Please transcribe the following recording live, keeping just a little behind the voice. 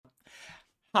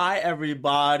Hi,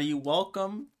 everybody.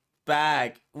 Welcome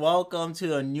back. Welcome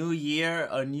to a new year,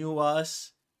 a new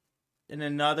us, in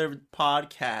another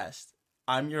podcast.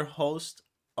 I'm your host.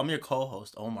 I'm your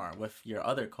co-host, Omar, with your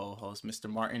other co-host, Mr.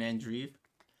 Martin and Dreve.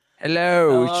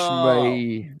 Hello, it's Oh,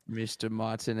 me, Mr.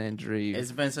 Martin Andreeve.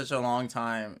 it's been such a long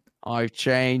time. I've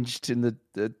changed in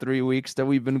the 3 weeks that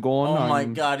we've been gone. Oh my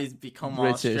I'm God, he's become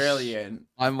British. Australian.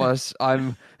 I'm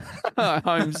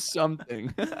I'm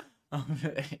something.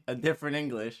 A different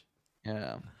English.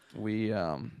 Yeah. We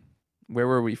where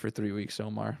were we for 3 weeks,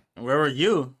 Omar? Where were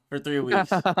you for 3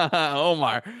 weeks?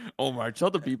 Omar, tell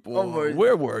the Oh people my,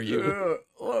 where were you?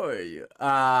 what were you?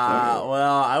 Uh,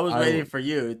 Well, I was I waiting for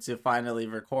you to finally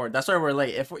record. That's why we're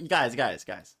late. If we, guys,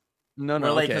 no we're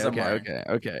no late okay because of okay Martin.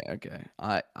 okay okay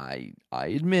okay. I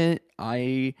admit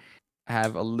I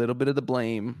have a little bit of the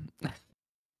blame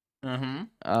Mm-hmm.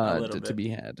 A little to bit. be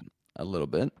had a little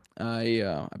bit.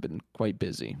 I've been quite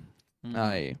busy. Mm-hmm.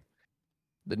 I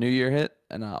the new year hit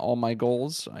and all my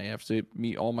goals. I have to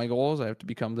meet all my goals. I have to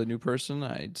become the new person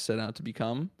I set out to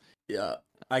become. Yeah.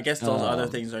 I guess those other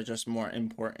Um, things are just more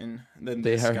important than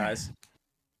they this, are. guys.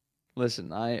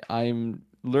 Listen, I'm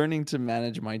learning to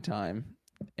manage my time,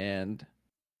 and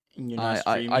You're not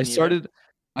I streaming either. started.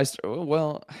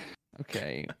 Well,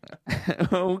 okay,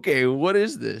 okay. What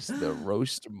is this? The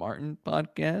Roast Martin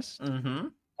podcast? Mm-hmm.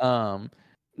 Um,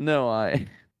 no,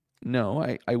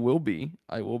 I will be.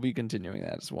 I will be continuing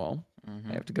that as well. I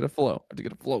Mm-hmm. have to get a flow. I have to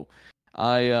get a flow.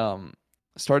 I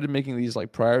started making these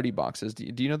like priority boxes. Do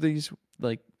you know these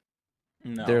like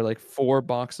they're No. like 4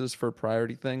 boxes for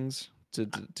priority things to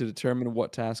determine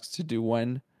what tasks to do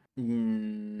when?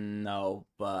 No,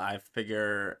 but I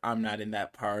figure I'm not in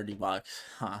that priority box.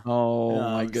 Huh. Oh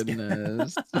my I'm just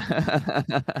goodness.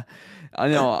 I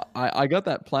know. I got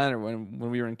that planner when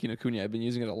we were in Kinokuni. I've been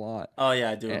using it a lot. Oh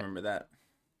yeah, I do And, remember that.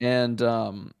 and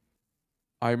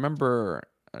I remember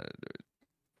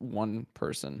one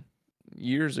person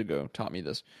years ago taught me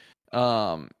this.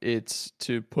 It's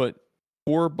to put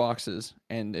 4 boxes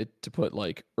and it to put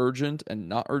like urgent and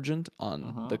not urgent on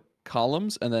Uh-huh. the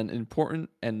columns and then important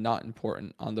and not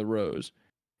important on the rows.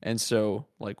 And so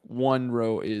like one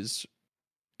row is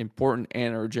important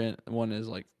and urgent, one is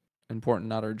like important,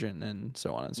 not urgent, and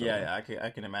so on and so Yeah, forth. yeah, I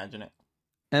can imagine it.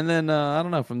 And then I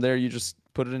don't know, from there you just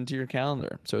put it into your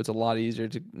calendar. So it's a lot easier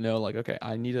to know like, okay,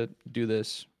 I need to do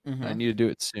this. I Mm-hmm. need to do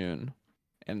it soon.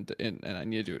 And I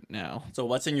need to do it now. So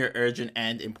what's in your urgent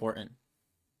and important?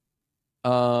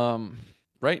 Um,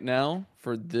 right now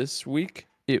for this week,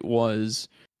 it was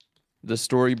the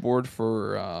storyboard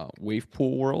for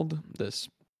Wavepool World, this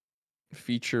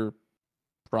feature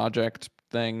project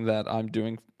thing that I'm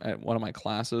doing at one of my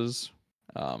classes.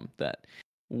 That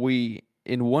we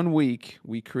in one week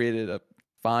we created a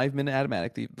 5 minute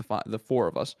animatic. The 4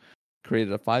 of us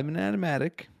created a 5 minute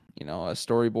animatic. You know, a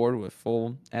storyboard with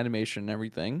full animation and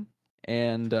everything,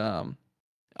 and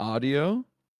audio,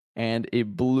 and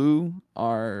it blew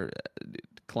our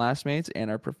classmates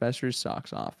and our professors'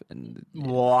 socks off, and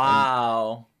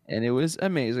Wow. and it was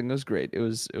amazing. It was great. It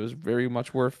was very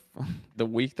much worth the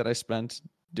week that I spent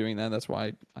doing that. That's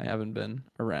why I haven't been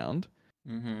around.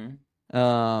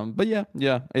 Mm-hmm. But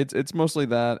yeah, it's mostly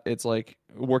that. It's like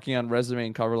working on resume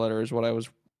and cover letter is what I was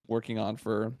working on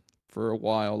for a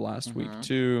while last week Mm-hmm.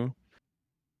 too.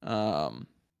 Um,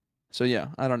 so yeah,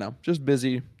 I don't know, just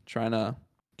busy trying to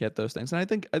get those things, and I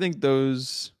think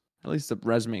those, at least the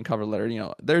resume and cover letter,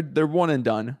 they're one and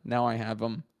done. Now I have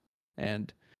them,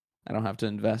 and I don't have to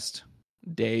invest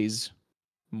days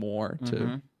more to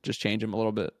Mm-hmm. just change them a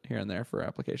little bit here and there for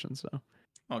applications. So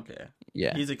Okay.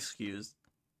 yeah, He's excused.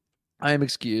 I am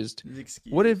excused. He's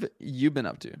What excused. have you been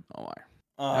up to, Omar?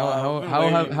 I've been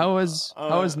waiting. How has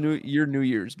your New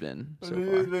Year's been so This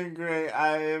has far? been great.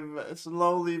 I've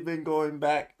slowly been going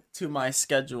back to my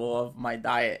schedule of my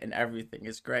diet and everything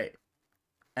is great.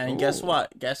 And guess Oh,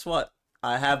 what? Guess what?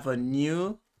 I have a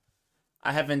new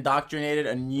I have indoctrinated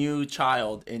a new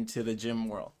child into the gym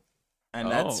world. And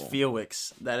that's oh,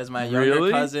 Felix. That is my younger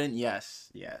really? cousin. Yes,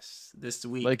 yes. This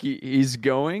week. Like he's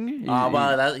going?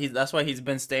 Well, that's why he's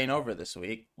been staying over this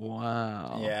week.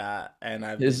 Wow. Yeah, and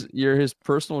I've His been. You're his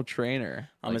personal trainer.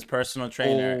 I'm his Like personal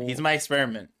trainer. He's full. my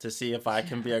experiment to see if I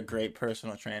can be a great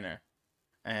personal trainer.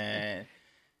 And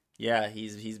yeah,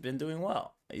 he's been doing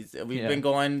well. We've Yeah, been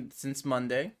going since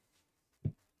Monday,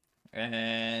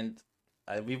 and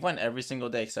we went every single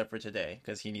day except for today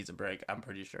because he needs a break. I'm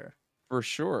pretty sure. for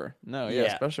sure. No, yeah,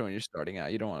 Yeah, especially when you're starting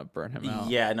out, you don't want to burn him out.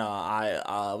 yeah. No,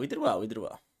 I we did well. We did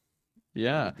well.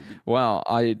 Yeah. We Well,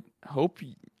 I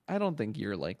don't think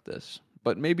you're like this,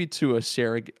 but maybe to a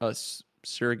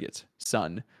surrogate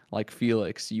son like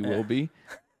Felix, you eh. will be.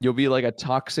 You'll be like a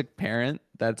toxic parent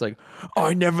that's like,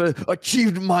 I never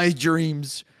achieved my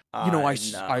dreams. No.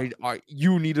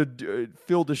 You need to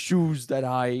fill the shoes that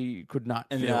I could not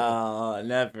fill. No,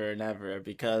 never, And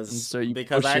because so you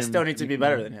because push I him still need to to be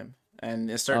better become. than him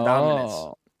and assert dominance.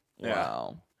 Oh, Yeah.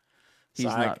 wow. So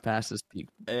He's I not past his peak.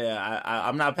 yeah,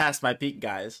 I'm not past my peak,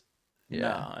 guys. Yeah.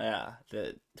 No,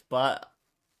 yeah. But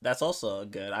that's also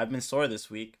good. I've been sore this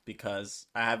week because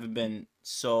I haven't been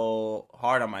so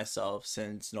hard on myself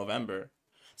since November,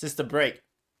 since the break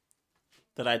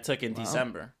that I took in Wow.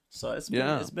 December. So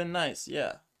Yeah. it's been nice.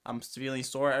 Yeah, I'm feeling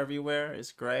sore everywhere.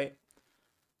 It's great.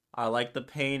 I like the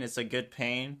pain. It's a good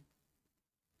pain.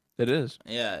 It is.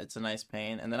 Yeah, it's a nice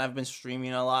pain. And then I've been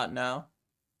streaming a lot now.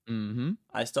 Mm-hmm.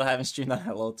 I still haven't streamed on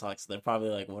Hello Talk, so they're probably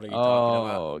like, "What are you talking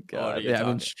about? Oh, What are God. you Yeah, I've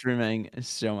been talking?" streaming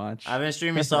so much. I've been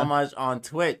streaming so much on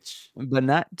Twitch. But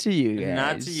not to you guys.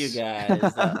 Not to you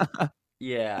guys.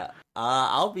 Yeah.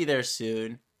 I'll be there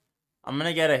soon. I'm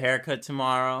gonna get a haircut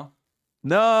tomorrow.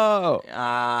 No.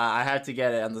 I have to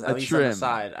get it at least trim. on the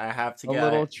side. I have to A get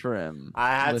little it. trim.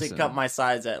 I have to Listen. cut my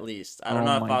sides at least. I don't Oh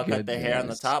know if my I'll cut the hair on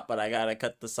the goodness. top, but I gotta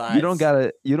cut the sides. You don't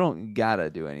gotta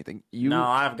do anything. No,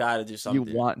 I've gotta do something.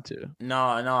 You want to. No,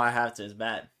 I have to. It's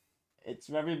bad. It's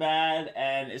very bad,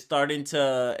 and it's starting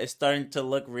to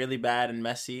look really bad and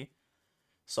messy.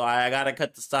 So I gotta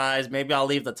cut the sides. Maybe I'll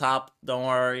leave the top. Don't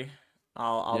worry.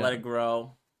 I'll let it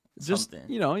grow. Just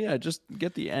Something. just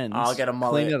get the ends. I'll get a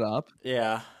mullet. Clean it up.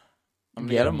 Yeah. I'm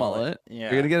gonna Get a mullet.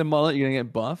 Yeah. You're gonna get a mullet. You're gonna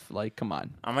get buff. Like, come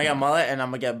on. I'm gonna get a mullet and I'm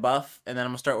gonna get buff, and then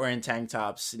I'm gonna start wearing tank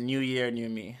tops. New year, new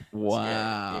me.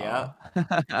 Wow.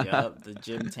 Yep. The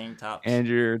gym tank tops. And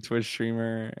your Twitch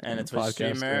streamer And a Twitch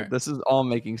podcaster. streamer. This is all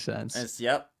making sense.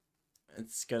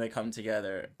 It's gonna come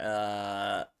together.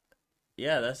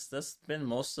 Yeah, that's been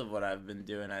most of what I've been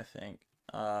doing, I think.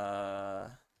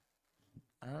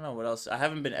 I don't know what else. I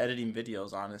haven't been editing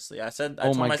videos, honestly. I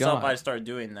told myself I'd start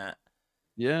doing that.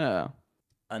 Yeah.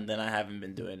 And then I haven't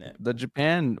been doing it. The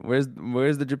Japan, where's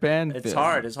the Japan? It's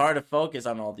hard. It's hard to focus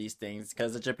on all these things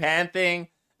because the Japan thing,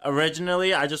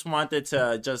 originally, I just wanted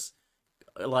to just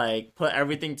like put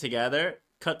everything together,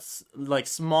 cut like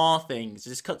small things,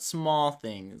 just cut small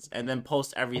things, and then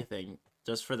post everything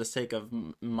just for the sake of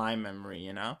my memory,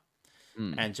 you know,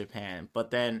 and Japan. But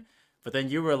then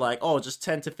you were like, oh, just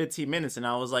 10 to 15 minutes, and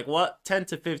I was like, what? 10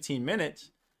 to 15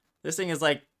 minutes? This thing is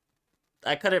like,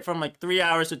 I cut it from like 3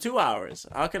 hours to 2 hours.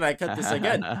 How can I cut this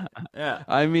again? Yeah.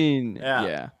 I mean,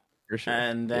 yeah, for sure.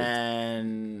 And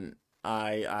then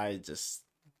I just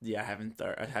I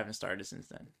haven't started since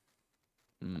then.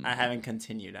 I haven't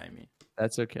continued. I mean,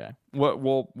 that's okay. What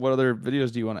other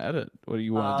videos do you want to edit? What do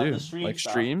you want to do? Like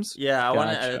stuff. Streams? Yeah,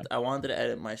 I wanted to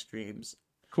edit my streams.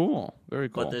 Cool, very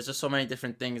cool. But there's just so many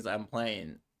different things I'm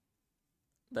playing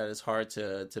that it's hard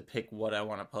to pick what I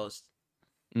want to post.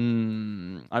 I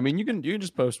mean, you can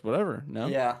just post whatever. No.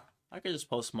 Yeah, I could just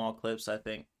post small clips. I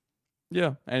think.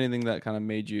 Yeah, anything that kind of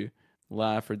made you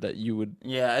laugh or that you would.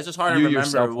 Yeah, it's just hard to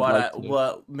remember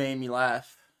what made me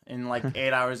laugh in like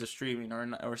 8 hours of streaming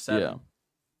or 7.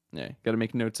 Yeah, got to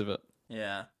make notes of it.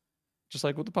 Yeah, just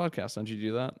like with the podcast. Don't you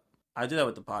do that? I do that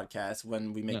with the podcast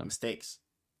when we make mistakes.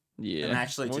 Yeah, and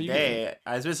actually today,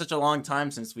 it's been such a long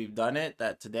time since we've done it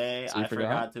that today I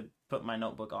forgot to put my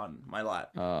notebook on my lap.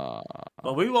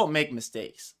 But we won't make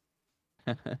mistakes.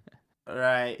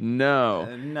 Right?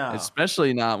 No. No.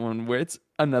 Especially not when it's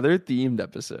another themed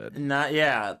episode. Not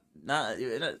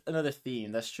another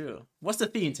theme. That's true. What's the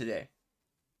theme today?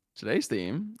 Today's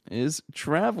theme is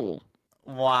travel.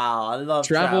 Wow, I love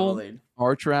traveling.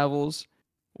 Our travels.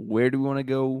 Where do we want to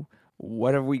go?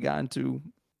 What have we gotten to?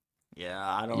 Yeah,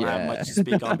 I don't have much to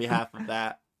speak on behalf of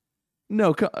that.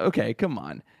 No, okay, come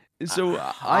on. So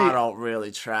I don't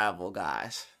really travel,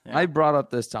 guys. Yeah. I brought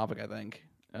up this topic, I think,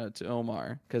 to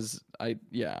Omar because I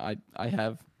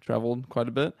have traveled quite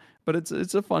a bit, but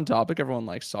it's a fun topic. Everyone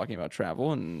likes talking about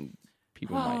travel, and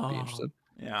people might be interested.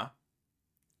 Yeah,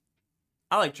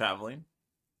 I like traveling.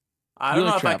 I don't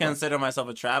know if I consider myself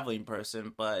a traveling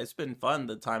person, but it's been fun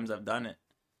the times I've done it.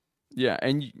 Yeah,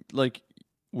 and like,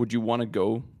 would you want to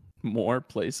go more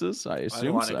places? I assume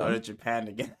I want to go to Japan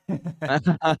again.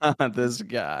 This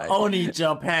guy. Only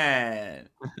Japan.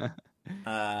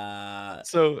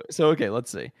 So okay,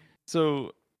 let's see.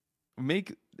 So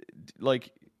make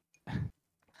like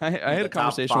I had a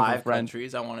conversation with a friend.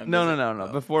 Countries I want to No.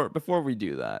 Before we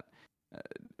do that,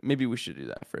 maybe we should do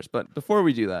that first. But before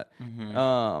we do that,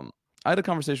 I had a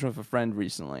conversation with a friend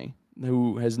recently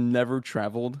who has never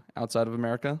traveled outside of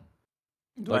America.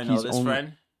 Do I know this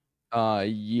friend?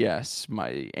 Yes,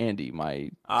 Andy,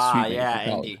 my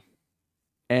Andy.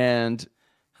 And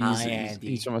Andy.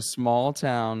 he's from a small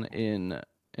town in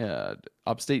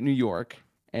upstate New York,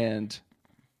 and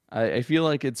I feel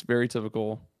like it's very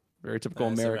typical That's a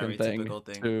American very thing typical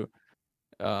thing. to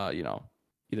you know,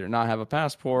 either not have a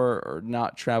passport or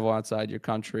not travel outside your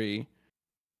country.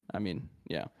 I mean,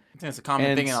 yeah. I think it's a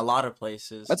common thing And in a lot of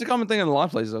places. that's a common thing in a lot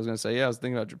of places. I was going to say, yeah, I was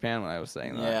thinking about Japan when I was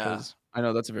saying that Yeah. because I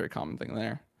know that's a very common thing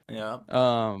there. Yeah.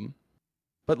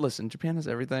 But listen, Japan has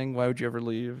everything. Why would you ever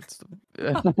leave?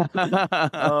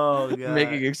 Oh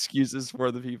Making god. excuses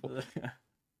for the people.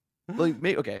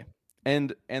 Okay.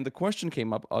 And the question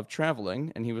came up of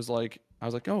traveling, and he was like, I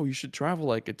was like, oh, you should travel.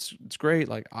 Like, it's great.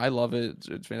 Like, I love it.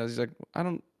 It's fantastic. He's like, I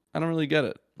don't really get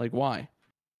it. Like, why?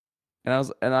 And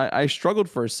I struggled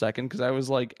for a second because I was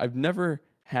like, I've never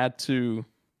had to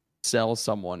sell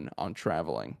someone on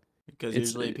traveling. Because It's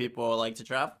usually people like to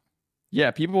travel.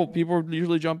 yeah, people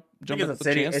usually jump I think at the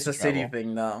chance it's to a city travel.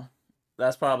 thing though.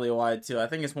 That's probably why too. I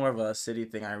think it's more of a city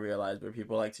thing. I realize where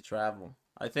people like to travel.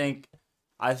 I think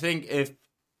if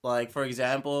like for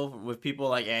example with people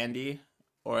like Andy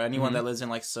or anyone Hmm. that lives in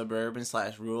like suburban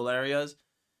slash rural areas,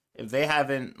 if they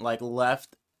haven't like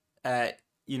left at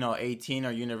 18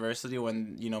 or university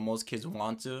when most kids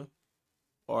want to,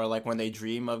 or like when they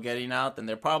dream of getting out, then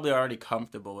they're probably already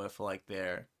comfortable with like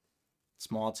their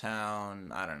small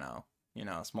town. I don't know,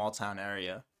 small town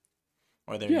area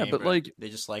or their Yeah, but neighborhood. like They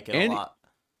just like it a Andy lot.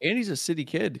 Andy's a city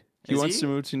kid. He Is wants to he?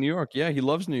 move to New York. Yeah, he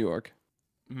loves New York.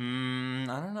 I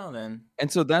don't know then.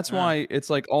 And so that's Uh, why it's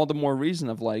like all the more reason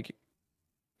of like,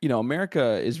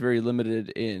 America is very limited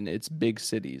in its big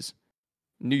cities.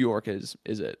 New York is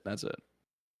it. That's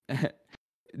it.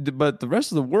 But the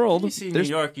rest of the if you world, see New there's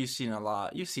York, you've seen a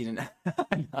lot. You've seen it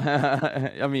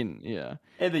I mean, yeah.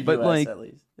 in the But U.S. like at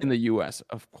least. in Yeah. the US,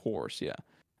 of course, yeah.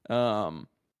 Um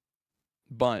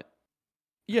but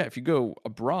yeah, if you go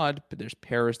abroad, but there's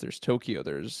Paris, there's Tokyo,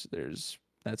 there's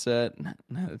that's it.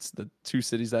 That's the two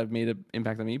cities that have made an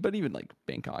impact on me. But even like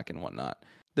Bangkok and whatnot,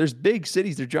 there's big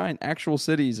cities. They're giant actual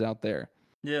cities out there.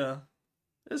 Yeah.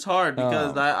 It's hard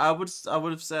because Um, I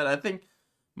would have said I think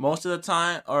most of the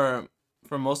time or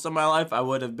for most of my life I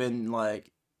would have been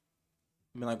like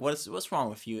what's wrong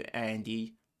with you,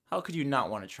 Andy? How could you not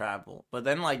want to travel? But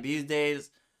then like these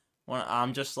days when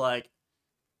I'm just like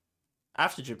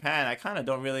after Japan, I kind of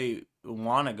don't really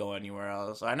want to go anywhere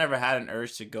else. I never had an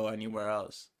urge to go anywhere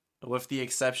else with the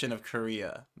exception of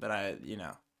Korea that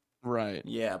right.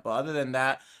 yeah, but other than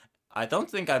that, I don't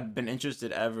think I've been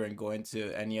interested ever in going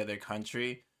to any other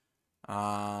country.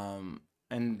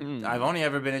 And I've Mm, only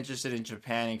ever been interested in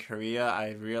Japan and Korea.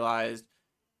 I realized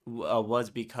was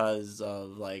because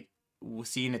of like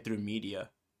seeing it through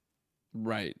media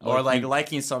right. or Like like you.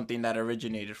 liking something that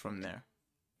originated from there.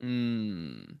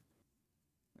 Mm,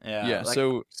 Yeah, yeah. like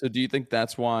So do you think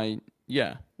that's why?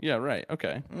 Yeah. Yeah. Right.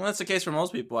 Okay. well, that's the case for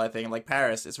most people. I think like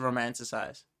Paris, it's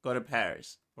romanticized. Go to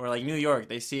Paris. Or like New York,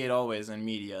 they see it always in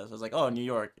media. So it's like, oh, New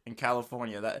York and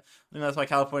California. I think that's why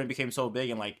California became so big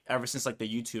and like ever since like the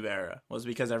YouTube era was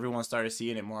because everyone started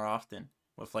seeing it more often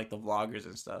with like the vloggers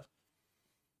and stuff.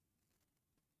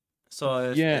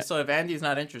 Yeah. So if Andy's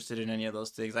not interested in any of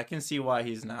those things, I can see why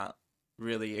he's not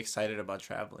really excited about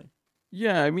traveling.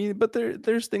 Yeah. I mean, but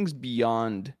there's things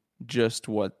beyond just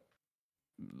what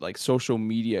like social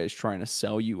media is trying to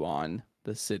sell you on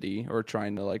the city or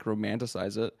trying to like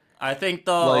romanticize it. I think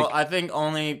though, Like, I think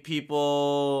only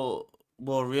people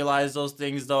will realize those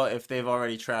things though if they've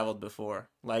already traveled before.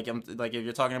 Like if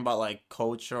you're talking about like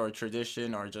culture or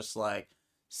tradition or just like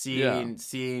yeah.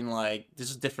 seeing like this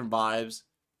is different vibes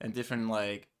and different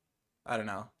like I don't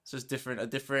know. It's just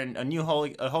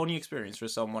a whole new experience for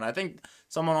someone. I think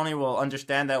someone only will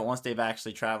understand that once they've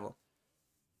actually traveled.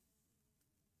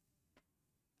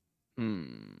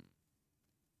 Hmm.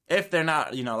 If they're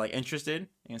not, like interested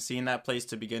in seeing that place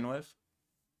to begin with,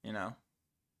 you know.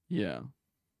 Yeah.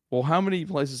 Well, how many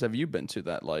places have you been to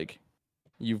that like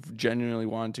you've genuinely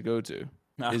wanted to go to?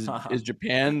 Is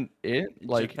Japan it?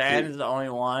 Like Japan it? is the only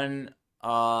one.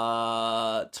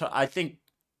 I think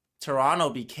Toronto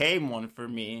became one for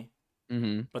me,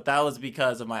 Mm-hmm. but that was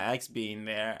because of my ex being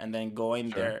there and then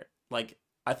going Sure. there. Like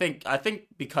I think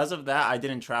because of that, I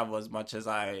didn't travel as much as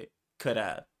I could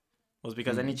have. Was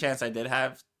because any Mm. chance I did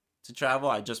have to travel,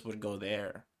 I just would go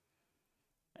there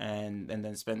and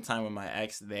then spend time with my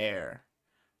ex there.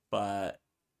 But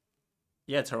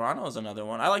yeah, Toronto is another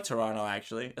one. I like Toronto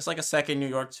actually. It's like a second New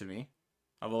York to me.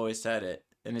 I've always said it,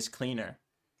 and it's cleaner,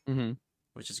 Mm-hmm.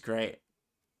 which is great.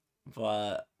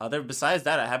 But other besides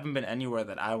that, I haven't been anywhere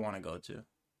that I want to go to.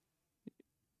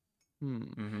 Hmm.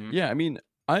 Mm-hmm. Yeah, I mean,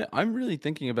 I'm really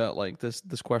thinking about like this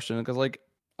question because like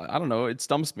I don't know, it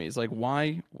stumps me. It's like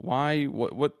why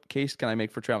what case can I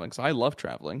make for traveling? Because I love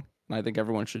traveling and I think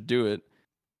everyone should do it.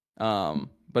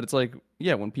 But it's like,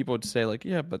 yeah, when people would say like,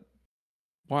 yeah, but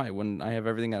why? When I have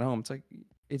everything at home, it's like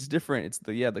it's different. It's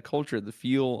the culture, the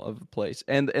feel of the place,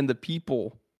 and the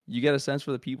people. You get a sense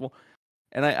for the people,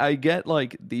 and I get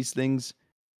like these things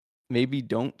maybe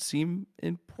don't seem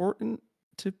important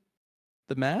to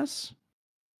the mass.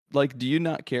 Like, do you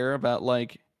not care about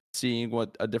like seeing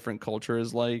what a different culture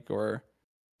is like, or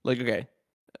like okay,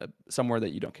 somewhere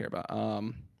that you don't care about?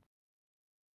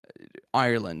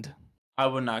 Ireland, I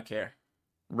would not care.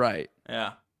 right?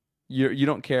 Yeah. You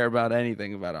don't care about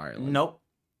anything about Ireland. Nope.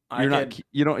 I You're not could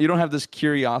you don't have this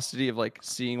curiosity of like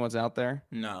seeing what's out there.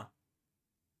 no.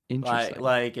 Interesting.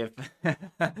 Like if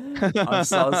I'm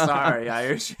so sorry,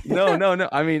 Irish. No.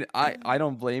 I mean, I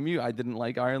don't blame you. I didn't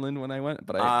like Ireland when I went,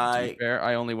 but to be I fair,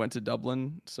 I only went to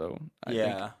Dublin, so I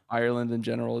think yeah, Ireland in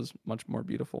general is much more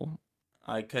beautiful.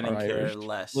 I Our couldn't care Irish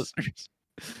less. listeners.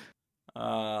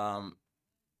 Um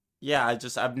yeah,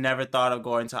 I've never thought of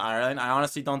going to Ireland. I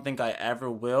honestly don't think I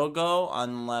ever will go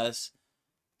unless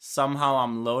somehow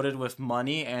I'm loaded with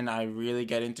money and I really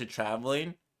get into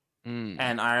traveling. Mm.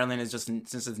 And Ireland is just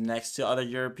since it's next to other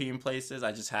European places,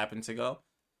 I just happen to go.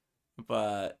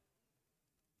 But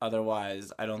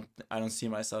otherwise, I don't see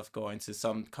myself going to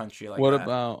some country like What that.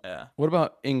 about Yeah. what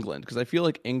about England? Because I feel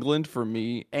like England for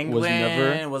me was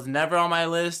never England was never on my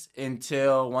list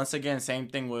until once again, same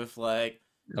thing with like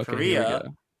okay. Here we go.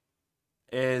 Korea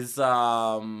is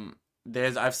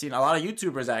there's I've seen a lot of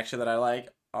YouTubers actually that I like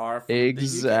are from the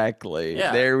UK. Exactly.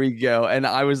 Yeah. There we go. And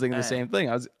I was thinking the And same thing.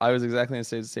 I was exactly going to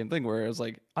say the same thing where I was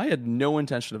like, I had no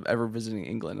intention of ever visiting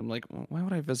England. I'm like, well, why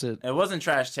would I visit? it wasn't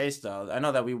Trash Taste though. I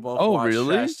know that we both Oh, watched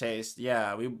really? Trash Taste.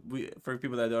 Yeah, we for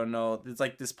people that don't know, it's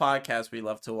like this podcast we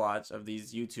love to watch of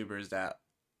these YouTubers that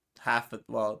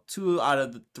two out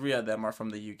of the three of them are from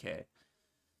the UK.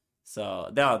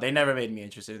 So no, they never made me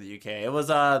interested in the UK. It was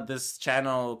this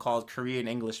channel called Korean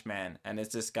Englishman, and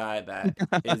it's this guy that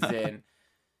is in.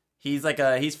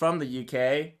 He's from the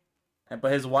UK,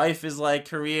 but his wife is like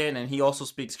Korean, and he also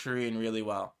speaks Korean really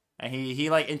well. And he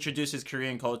like introduces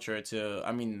Korean culture to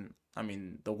I mean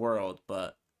the world,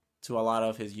 but to a lot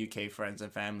of his UK friends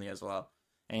and family as well,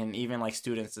 and even like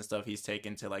students and stuff. He's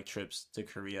taken to like trips to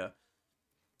Korea.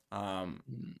 Um,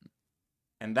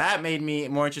 and that made me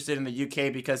more interested in the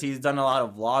UK because he's done a lot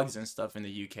of vlogs and stuff in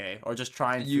the UK, or just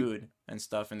trying You food and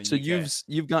stuff in the so UK.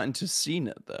 you've gotten to see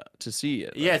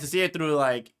it Yeah, though, to see it through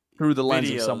like through the lens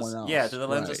of videos. someone Yeah, else. through the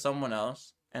lens of Right. someone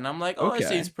else. And I'm like, oh, it Okay.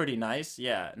 seems pretty nice.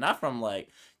 Yeah, not from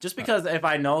like just because if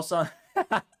I know some.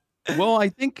 Well, I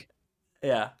think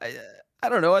Yeah, I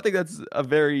don't know. I think that's a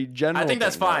very general I think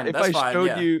that's thing, though. fine. That's fine.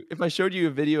 Yeah. If I showed you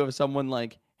a video of someone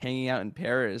like hanging out in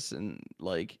Paris and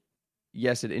like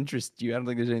yes, it interests you. I don't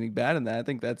think there's anything bad in that. I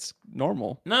think that's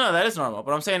normal. No, that is normal.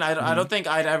 But I'm saying I Mhm. don't think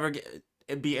I'd ever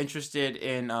be interested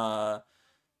in the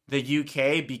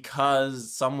UK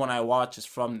because someone I watch is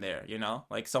from there. You know,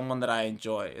 like someone that I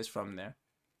enjoy is from there.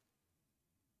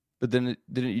 But then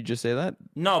didn't you just say that?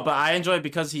 No, but I enjoy it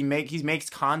because he makes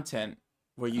content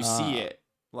where you see Ah, it.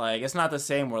 Like it's not the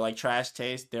same where like Trash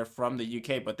Taste, they're from the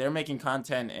UK, but they're making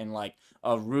content in like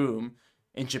a room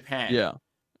in Japan. yeah.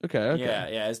 Okay.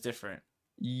 Yeah, it's different.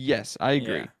 Yes, I Yeah.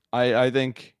 agree. I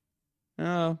think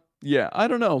yeah, I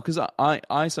don't know cuz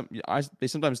they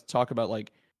sometimes talk about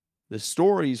like the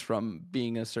stories from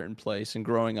being in a certain place and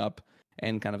growing up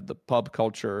and kind of the pub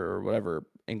culture or whatever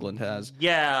England has.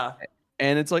 Yeah.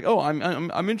 And it's like, oh,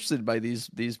 I'm interested by these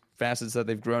facets that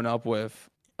they've grown up with.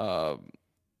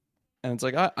 And it's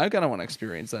like I kind of want to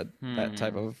experience that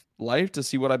type Hmm. of life to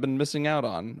see what I've been missing out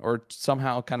on, or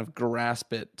somehow kind of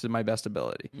grasp it to my best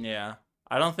ability. Yeah.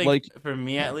 I don't think Like, for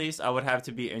me yeah, at least I would have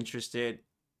to be interested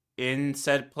in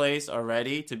said place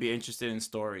already to be interested in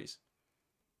stories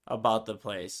about the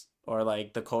place or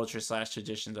like the culture slash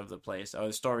traditions of the place or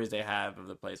the stories they have of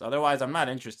the place. Otherwise, I'm not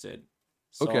interested.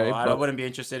 So okay, I but wouldn't be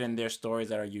interested in their stories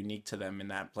that are unique to them in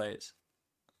that place.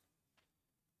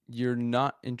 you're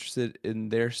not interested in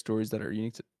their stories that are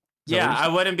unique to. Is that what Yeah, you're I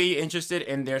saying? wouldn't be interested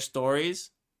in their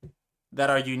stories that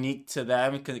are unique to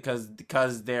them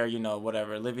because they're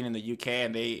whatever living in the UK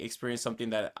and they experience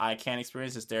something that I can't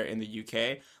experience as they're in the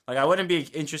UK. Like I wouldn't be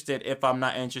interested if I'm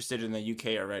not interested in the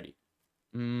UK already.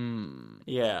 Mm,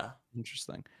 Yeah.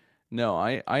 interesting. No,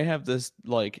 I have this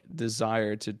like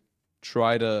desire to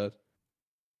try to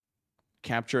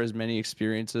capture as many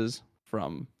experiences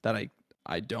from that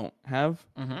I don't have.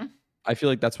 Mhm. I feel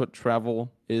like that's what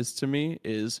travel is to me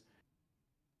is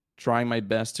trying my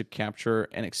best to capture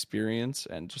an experience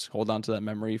and just hold on to that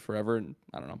memory forever and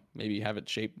I don't know, maybe have it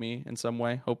shape me in some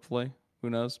way, hopefully. Who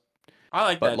knows? I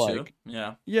like But that too. like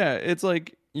Yeah. yeah, it's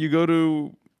like you go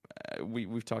to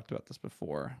we've talked about this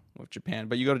before with Japan,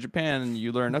 but you go to Japan and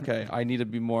you learn, okay, I need to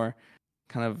be more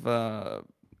kind of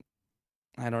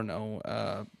I don't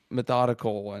know,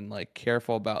 methodical and like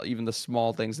careful about even the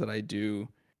small things that I do,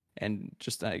 and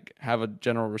just like have a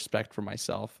general respect for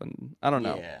myself. And I don't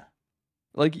know, Yeah.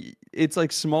 like it's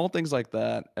like small things like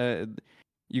that.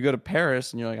 You go to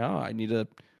Paris and you're like, oh, I need to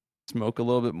smoke a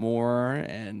little bit more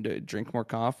and drink more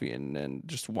coffee and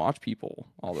just watch people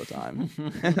all the time.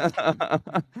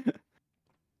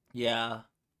 Yeah.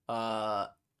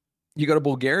 You go to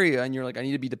Bulgaria and you're like, I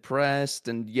need to be depressed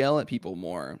and yell at people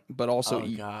more, but also Oh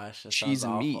eat gosh, that sounds cheese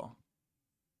and meat. awful.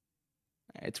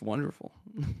 It's wonderful.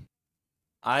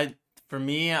 I for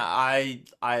me, I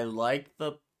like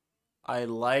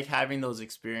having those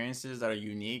experiences that are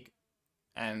unique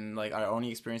and like are only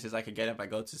experiences I could get if I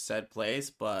go to said place,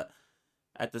 but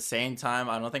at the same time,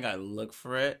 I don't think I look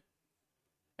for it.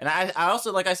 And I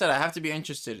also, like I said, I have to be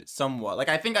interested somewhat. Like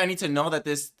I think I need to know that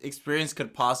this experience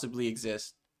could possibly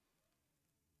exist.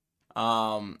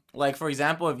 Like for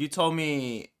example, if you told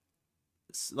me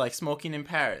like smoking in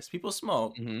Paris, people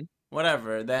smoke, Hmm.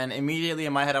 whatever, then immediately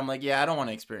in my head I'm like, yeah, I don't want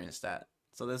to experience that.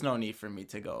 So there's no need for me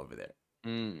to go over there.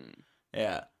 Mm.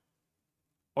 Yeah.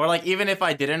 Or like even if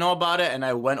I didn't know about it and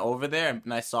I went over there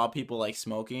and I saw people like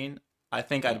smoking, I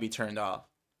think Yeah. I'd be turned off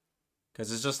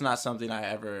because it's just not something I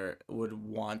ever would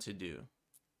want to do.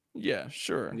 Yeah,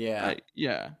 sure. Yeah.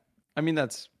 Yeah. I mean,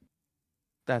 that's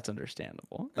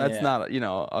understandable. That's Yeah.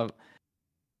 not,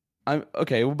 I'm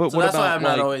okay, but So what that's why about I'm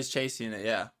not like, always chasing it.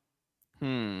 Yeah.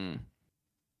 hmm,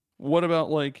 what about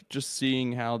like just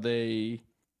seeing how they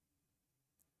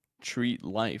treat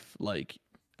life? Like,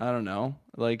 I don't know,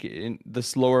 like in the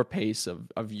slower pace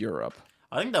of Europe.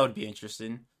 I think that would be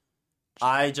interesting.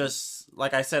 I just,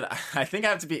 like I said, I think I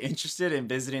have to be interested in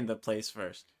visiting the place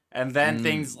first. And then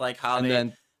things Mm. like And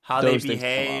then how they those things come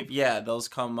up. behave, yeah, those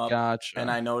come up and Gotcha.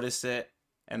 I notice it.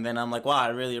 And then I'm like, wow, I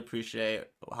really appreciate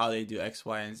how they do X,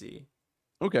 Y, and Z.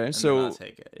 Okay, And then I'll so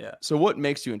take it. Yeah. so what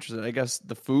makes you interested? I guess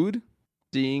the food,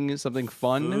 seeing something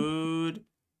fun. Food,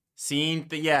 seeing,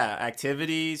 yeah,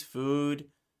 activities, food,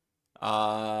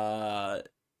 uh,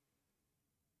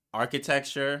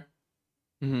 architecture,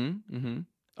 Mm-hmm. Mm-hmm.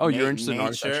 Oh, you're interested in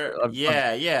architecture. nature.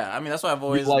 Yeah, yeah. I mean, that's why I've You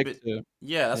always like been. to,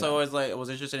 Yeah, that's why I yeah. always like was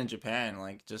interested in Japan.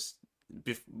 Like just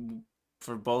bef-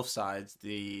 for both sides,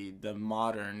 the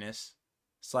modernness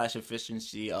slash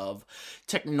efficiency of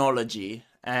technology,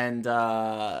 and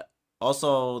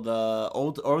also the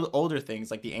older things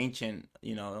like the ancient,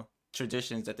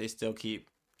 traditions that they still keep,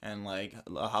 and like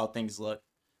how things look,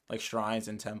 like shrines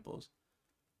and temples.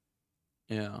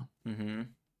 Yeah. Mm-hmm.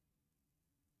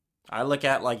 I look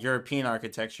at like European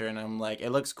architecture and I'm like, it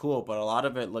looks cool, but a lot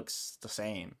of it looks the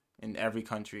same in every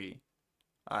country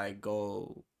I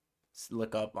go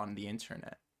look up on the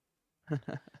internet.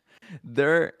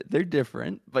 They're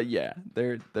different, but yeah,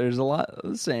 there's a lot of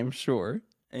the same, sure.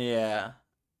 Yeah.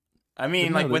 I But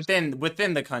mean no, like there's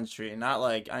within the country, not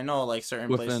like I know like certain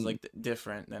places within, like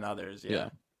different than others, yeah. yeah.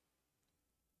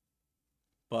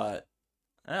 But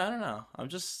I don't know.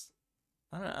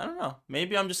 I don't know.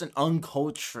 Maybe I'm just an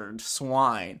uncultured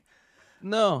swine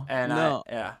No, and I no.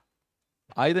 yeah.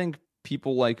 I think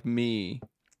people like me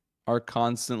are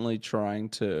constantly trying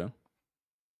to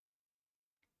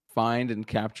find and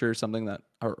capture something that,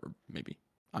 or maybe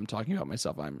I'm talking about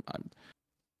myself. I'm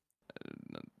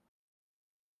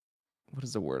what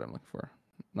is the word I'm looking for?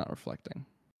 Not reflecting.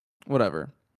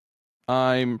 Whatever.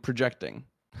 I'm projecting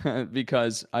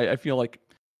because I feel like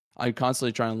I'm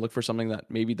constantly trying to look for something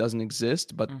that maybe doesn't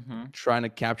exist, but Mhm. trying to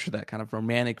capture that kind of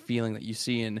romantic feeling that you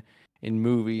see in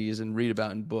movies and read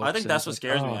about in I books. think And that's it's what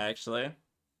like, scares me actually.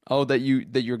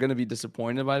 that you're gonna be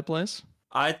disappointed by a place.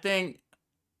 I think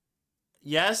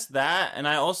yes, that, and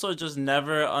I also just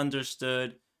never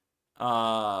understood.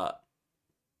 Uh,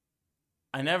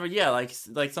 I never, yeah, like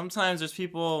sometimes there's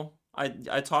people I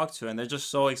talk to, and they're just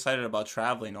so excited about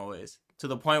traveling always to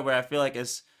the point where I feel like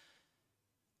it's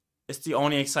the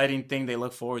only exciting thing they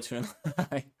look forward to in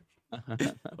life.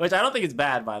 Which I don't think it's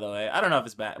bad, by the way. I don't know if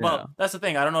it's bad. Yeah. Well, that's the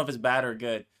thing. I don't know if it's bad or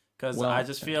good because I Well,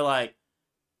 just feel like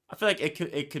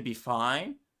it could be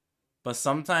fine, but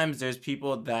sometimes there's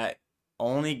people that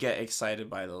only get excited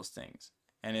by those things.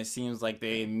 And it seems like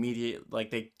they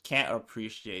can't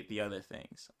appreciate the other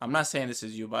things. I'm not saying this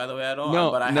is you, by the way, at all.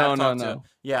 no, But I have no, no, talked to, no.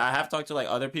 yeah, I have talked to like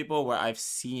other people where I've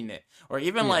seen it, or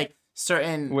even Yeah. like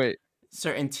Wait.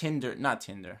 certain Tinder, not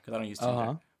Tinder, because I don't use Tinder,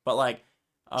 Uh-huh. but like,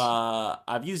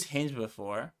 I've used Hinge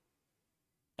before,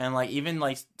 and like even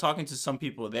like talking to some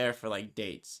people there for like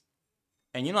dates,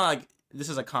 and like this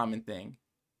is a common thing.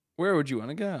 Where would you want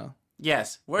to go?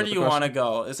 Yes. Is Where that do the you want to question?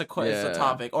 go? It's a Yeah.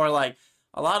 topic. Or like,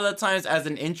 a lot of the times as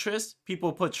an interest,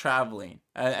 people put traveling,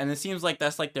 and it seems like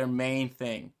that's like their main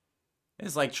thing.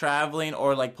 It's like traveling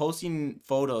or like posting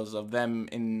photos of them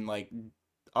in like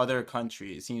other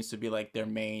countries. It seems to be like their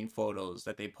main photos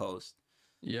that they post.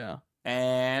 Yeah.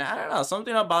 And I don't know,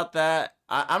 something about that.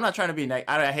 I'm not trying to be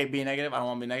I hate being negative. I don't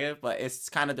want to be negative, but it's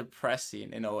kind of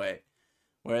depressing in a way.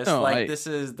 Where it's No, like this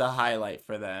is the highlight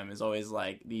for them. Is always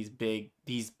like these big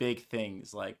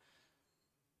things. Like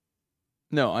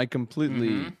no, I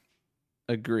completely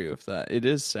agree with that. It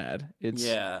is sad.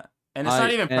 Yeah. And it's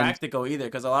not even practical either,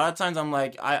 because a lot of times I'm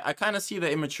like, I kind of see the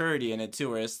immaturity in it too,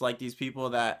 where it's like these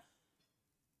people that,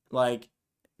 like,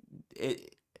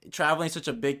 traveling is such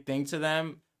a big thing to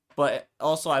them, but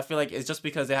also I feel like it's just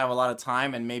because they have a lot of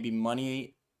time and maybe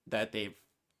money that they've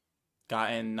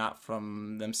gotten not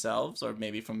from themselves or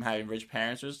maybe from having rich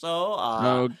parents or so.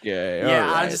 Okay. Yeah,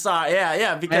 all right. I just saw,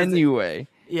 yeah, because. Anyway,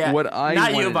 yeah, what I not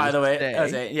you, wanted by to the way.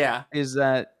 say Yeah. is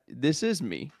that this is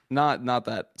me, not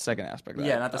that second aspect.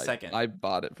 Yeah, not the second. I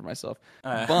bought it for myself,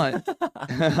 but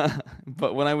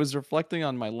but when I was reflecting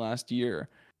on my last year,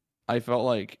 I felt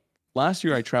like last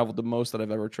year I traveled the most that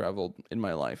I've ever traveled in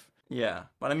my life. Yeah,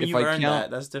 but I mean, you earned that.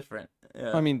 That's different.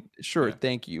 Yeah. I mean, sure, Yeah.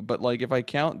 thank you, but like if I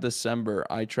count December,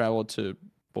 I traveled to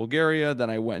Bulgaria, then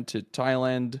I went to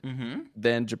Thailand,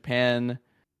 then Japan,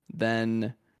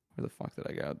 then where the fuck did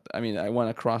I go? I mean, I went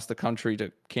across the country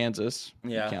to Kansas.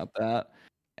 Yeah. Count that.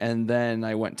 And then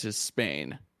I went to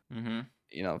Spain.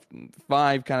 You know,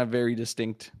 5 kind of very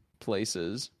distinct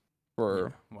places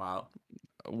for a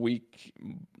week,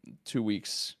 2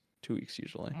 weeks, 2 weeks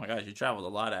usually. Oh my gosh, you traveled a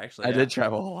lot actually. I did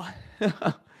travel a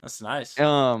lot. That's nice.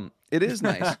 It is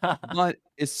nice, but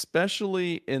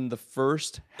especially in the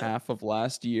first half of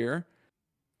last year,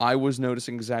 I was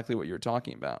noticing exactly what you were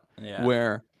talking about. Yeah.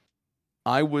 Where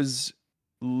I was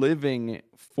living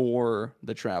for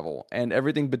the travel and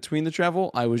everything between the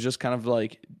travel, I was just kind of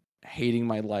like hating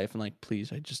my life and like,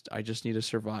 please, I just need to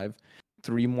survive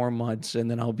 3 more months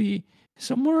and then I'll be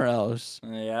somewhere else.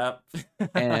 Yep.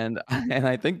 and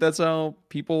I think that's how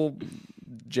people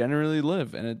generally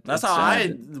live, and that's how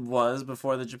I was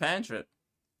before the Japan trip,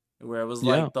 where it was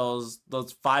like those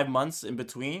 5 months in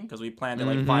between, because we planned it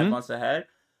like 5 months ahead.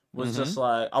 Was just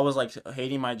like I was like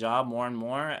hating my job more and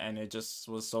more, and it just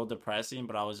was so depressing.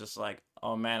 But I was just like,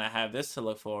 oh man, I have this to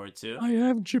look forward to. I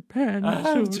have Japan.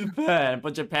 Japan,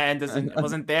 but Japan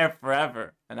wasn't there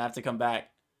forever, and I have to come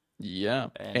back. Yeah,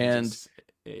 and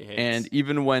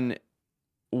even when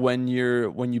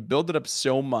you build it up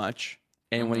so much,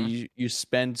 and when you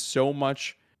spend so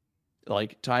much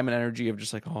like time and energy of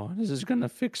just like, oh, this is gonna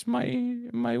fix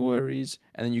my worries,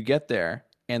 and then you get there.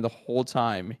 And the whole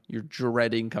time you're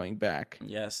dreading coming back.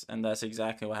 Yes, and that's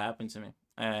exactly what happened to me.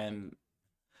 And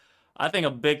I think a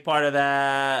big part of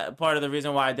the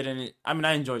reason why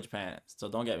I enjoyed Japan, so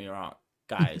don't get me wrong,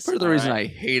 guys. Part of the reason I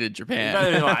hated Japan. Part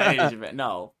of the reason why I hated Japan.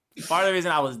 No. Part of the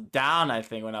reason I was down, I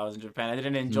think, when I was in Japan, I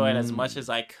didn't enjoy it as much as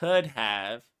I could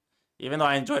have, even though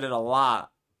I enjoyed it a lot.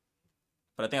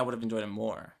 But I think I would have enjoyed it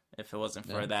more if it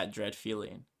wasn't for that dread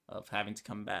feeling of having to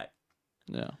come back.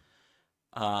 Yeah.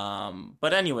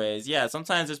 But anyways, yeah,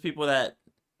 sometimes there's people that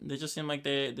they just seem like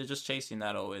they're just chasing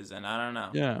that always, and I don't know.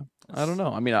 Yeah, I don't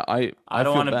know. I mean, I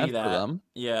don't want to be that for them.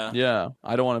 Yeah,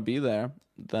 I don't want to be that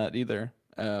either.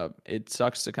 It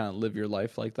sucks to kind of live your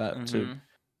life like that, to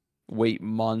wait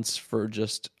months for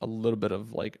just a little bit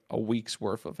of like a week's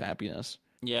worth of happiness.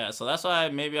 Yeah, so that's why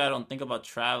maybe I don't think about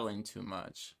traveling too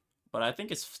much, but I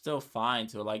think it's still fine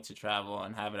to like to travel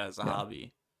and have it as a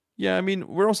hobby. Yeah, I mean,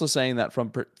 we're also saying that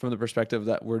from the perspective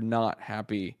that we're not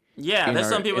happy. Yeah, there's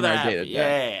some people that are happy.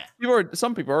 Yeah.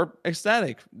 Some people are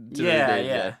ecstatic.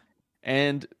 Yeah.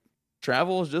 And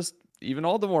travel is just even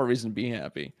all the more reason to be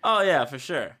happy. Oh yeah, for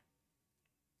sure.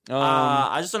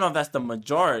 I just don't know if that's the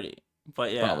majority,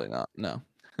 but yeah, probably not. No.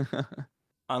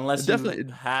 Unless you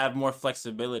have more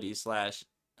flexibility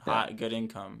 / good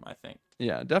income, I think.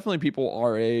 Yeah, definitely people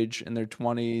our age in their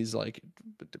 20s, like,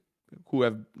 who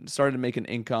have started to make an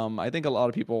income. I think a lot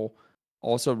of people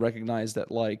also recognize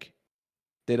that like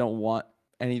they don't want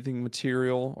anything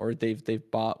material, or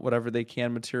they've bought whatever they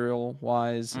can material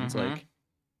wise. It's like,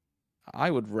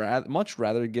 I would much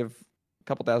rather give a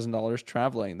couple $1,000s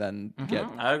traveling than get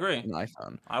I agree. an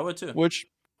iPhone. I would too. Which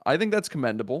I think that's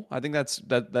commendable. I think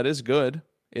that is good.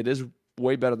 It is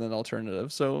way better than an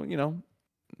alternative. So, you know,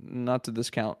 not to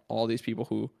discount all these people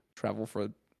who travel for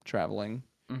traveling.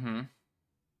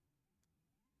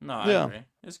 No, I agree.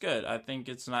 It's good. I think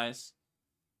it's nice.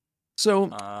 So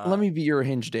let me be your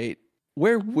hinge date.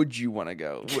 Where would you want to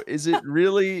go? Is it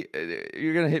really?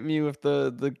 You're gonna hit me with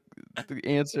the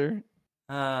answer?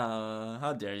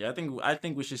 How dare you? I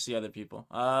think we should see other people.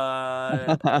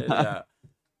 Yeah.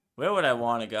 Where would I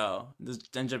want to go?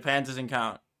 And Japan doesn't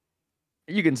count.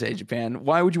 You can say Japan.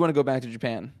 Why would you want to go back to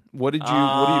Japan? What do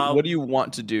Uh, you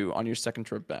want to do on your second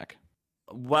trip back?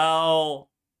 well,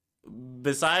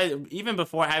 besides even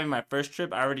before having my first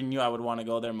trip, I already knew I would want to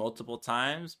go there multiple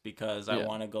times because I Yeah.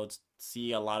 want to go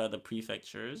see a lot of the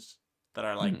prefectures that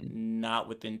are like Mhm. not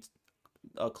within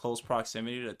a close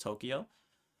proximity to Tokyo.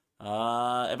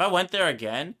 If I went there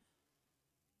again,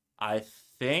 I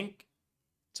think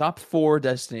Top 4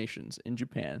 destinations in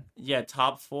Japan. yeah,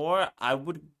 top four. I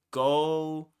would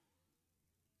go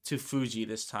to Fuji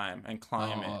this time and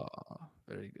climb it. Oh,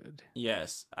 very good.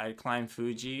 Yes, I'd climb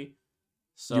Fuji.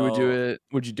 You would do So it.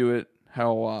 Would you do it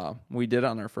how we did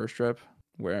on our first trip,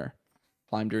 where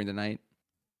climb during the night,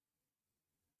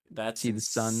 that's see the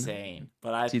sun, insane.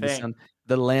 But I see the think sun,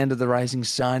 the land of the rising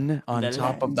sun on the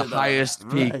top of land the of the highest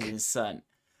rising peak. sun.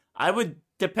 I would,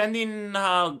 depending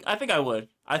how. I think I would.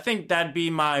 I think that'd be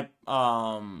my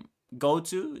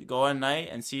go at night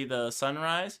and see the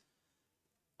sunrise.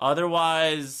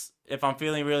 Otherwise, if I'm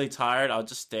feeling really tired, I'll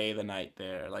just stay the night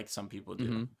there, like some people do,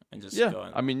 Hmm. and just Yeah, go.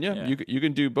 And, I mean, yeah, yeah. you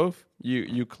can do both.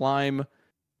 You climb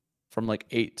from like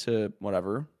 8 to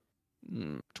whatever,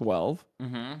 12,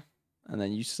 Mm-hmm. and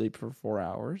then you sleep for 4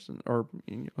 hours. Or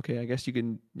okay, I guess you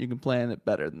can plan it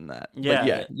better than that. But yeah,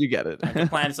 Yeah, you get it. I could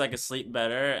plan so I could sleep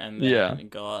better and Yeah, then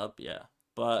go up. Yeah,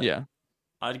 but yeah.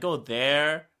 I'd go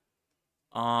there.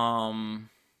 Um,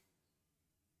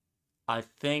 I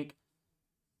think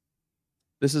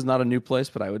This is not a new place,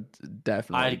 but I would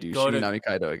definitely I'd do go to. Shiminami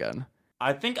Kaido again.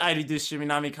 I think I'd do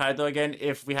Shiminami Kaido again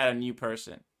if we had a new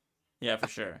person. Yeah, for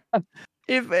sure.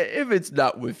 If it's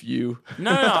not with you,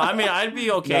 No, no, no. I mean, I'd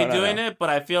be okay doing no. it, but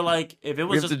I feel like if it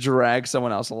We was have to just drag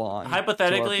someone else along to our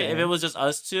hypothetically, if it pain. was just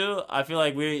us two, I feel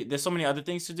like there's so many other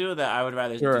things to do that I would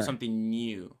rather do Sure, something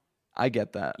new. I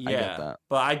get that. I get Yeah, that.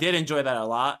 but I did enjoy that a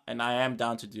lot, and I am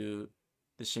down to do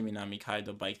the Shiminami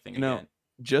Kaido bike thing You know, again.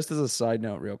 just as a side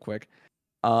note, real quick,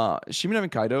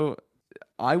 Shiminami Kaido,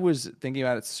 I was thinking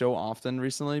about it so often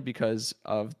recently because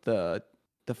of the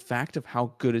fact of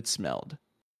how good it smelled.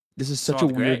 This is such a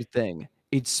Smelled weird great. thing.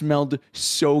 It smelled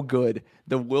so good.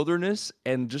 The wilderness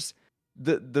and just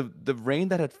the rain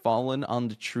that had fallen on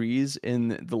the trees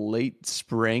in the late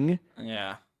spring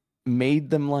Yeah, made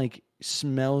them like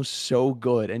smell so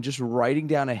good. And just riding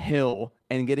down a hill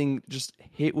and getting just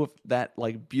hit with that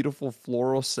like beautiful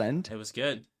floral scent, it was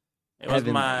good. It was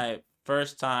heavenly. my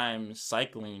first time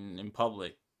cycling in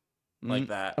public like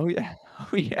that, Oh yeah.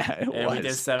 Oh yeah, it and we did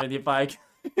was. 70 bike.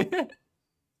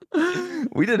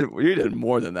 We did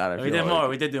more than that, I We feel did more. like.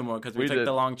 We did do more because we We took the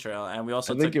did. long trail and we I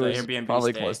also think took it the was Airbnb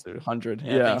probably close stay. to 100. Yeah,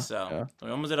 I think Yeah. so. Yeah. We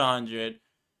almost did 100.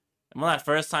 And one of the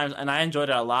first times, and I enjoyed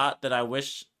it a lot. That I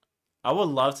wish I would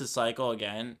love to cycle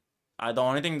again. The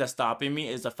only thing that's stopping me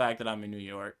is the fact that I'm in New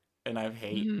York and I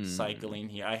hate Hmm. cycling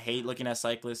here. I hate looking at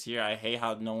cyclists here. I hate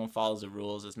how no one follows the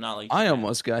rules. It's not like I Japan.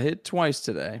 almost got hit twice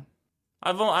today.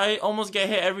 I almost get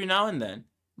hit every now and then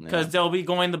Yeah. because they'll be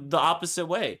going the opposite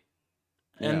way,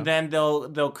 and Yeah. then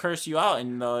they'll curse you out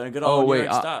in the good Oh old New wait.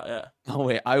 York style. Yeah. Oh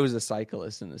wait. I was a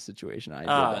cyclist in this situation. I did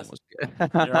Ah, almost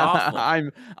you're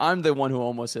awful. I'm the one who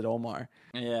almost hit Omar.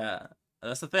 Yeah,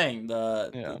 that's the thing.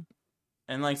 Yeah.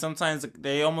 And like sometimes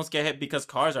they almost get hit because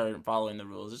cars aren't following the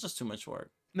rules. It's just too much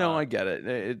work. No, I get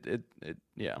it.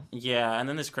 Yeah. Yeah, and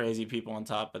then there's crazy people on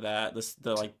top of that.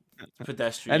 The like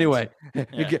pedestrians. Anyway,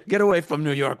 Yeah, get away from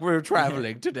New York. We're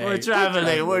traveling today. we're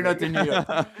traveling. We're not in New York.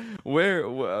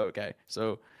 Okay,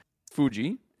 so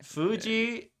Fuji.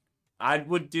 Fuji, I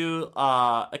would do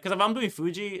because if I'm doing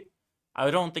Fuji,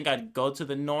 I don't think I'd go to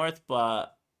the north,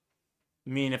 but I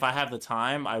mean if I have the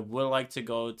time, I would like to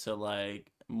go to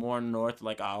like more north,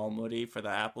 like Aomori for the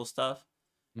Apple stuff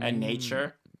and Mm,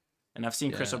 nature. And I've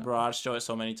seen Chris yeah, Abroad show it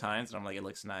so many times, and I'm like, it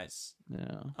looks nice.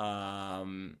 yeah.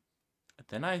 Um,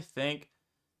 then I think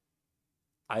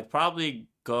I'd probably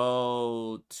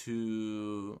go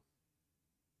to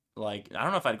like I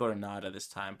don't know if I'd go to Nada this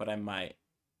time, but I might.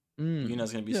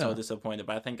 Yuna's gonna be so Yeah, disappointed,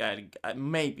 but I think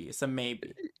maybe it's a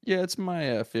maybe. yeah. It's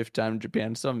my fifth time in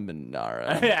Japan, so I'm in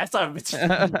Nara. I saw it.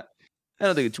 I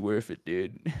don't think it's worth it,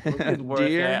 dude. It's worth it.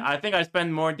 Dear, I think I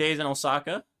spend more days in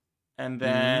Osaka, and mm,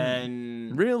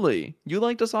 then really? You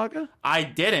liked Osaka? I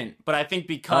didn't. But I think Oh,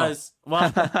 because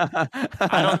well,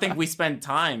 I don't think we spent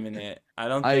time in it. I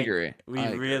don't I think agree. we I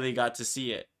agree. really got to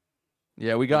see it.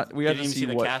 Yeah, we got Didn't to even see see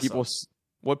the what castle.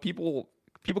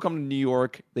 people come to New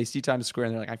York, they see Times Square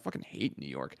and they're like, I fucking hate New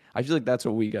York. I feel like that's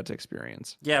what we got to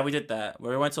experience. Yeah, we did that.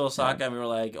 Where we went to Yeah. Osaka and we were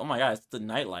like, "Oh my god, it's the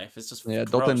nightlife. It's just Yeah,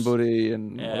 gross." Dotonbori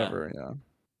and Yeah. whatever, yeah.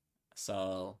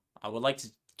 So I would like to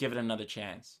give it another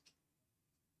chance.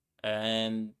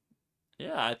 And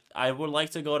yeah, I would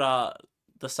like to go to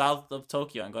the south of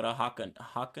Tokyo and go to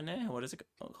Hakone. What is it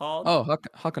called? Oh,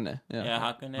 Hakone. Yeah. Yeah,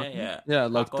 Hakone. Hakone? Yeah, Yeah,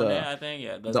 like Hakone. I think.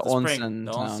 Yeah, the the spring, onsen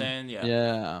the town. onsen. Yeah,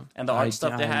 Yeah. and the art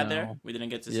stuff they I had there. know. We didn't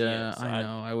get to see Yeah, it, so I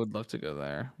know. I would love to go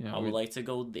there. Yeah, I would like to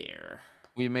go there.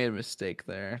 we made a mistake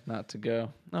there not to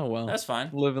go. Oh well. That's fine.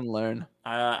 Live and learn.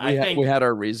 I think we had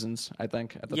our reasons, I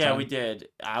think, at the yeah, time. we did.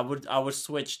 I would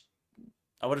switch.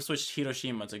 I would have switched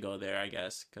Hiroshima to go there, I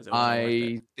guess, because it wasn't worth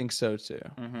it. I think so too.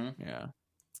 Mm-hmm. Yeah.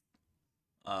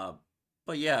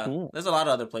 But yeah, Cool. there's a lot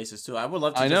of other places too. I would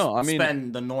love to I know. I mean,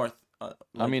 spend the north.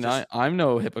 I mean, I'm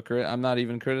no hypocrite. I'm not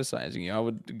even criticizing you. I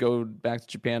would go back to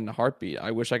Japan in a heartbeat.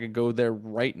 I wish I could go there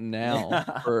right now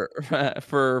for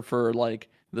like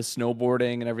the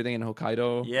snowboarding and everything in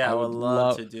Hokkaido. Yeah, I would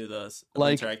love to do those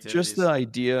like winter activities. just the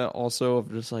idea also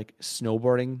of just like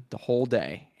snowboarding the whole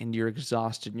day and you're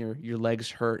exhausted and your legs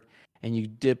hurt and you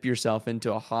dip yourself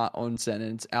into a hot onsen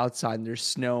and it's outside and there's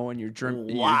snow and you're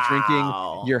drinking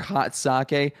your hot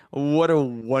sake. What a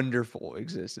wonderful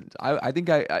existence. I think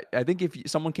if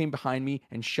someone came behind me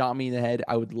and shot me in the head,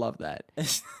 I would love that.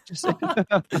 just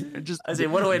I say,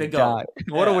 what a way to go. Die.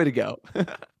 What a way to go.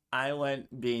 I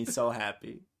went being so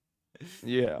happy.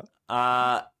 Yeah.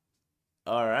 All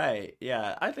right.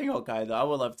 Yeah, I think Hokkaido. I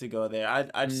would love to go there.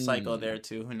 I'd cycle there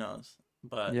too. Who knows?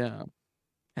 But yeah,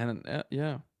 and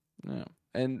yeah,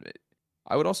 and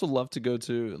I would also love to go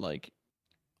to like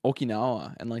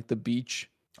Okinawa and like the beach.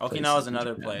 Okinawa is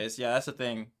another place. Yeah, that's the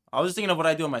thing. I was just thinking of what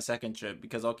I do on my second trip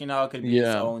because Okinawa could be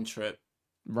its own trip.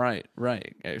 Right.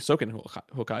 So can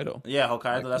Hokkaido. Yeah,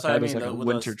 Hokkaido. That's what I mean. Like a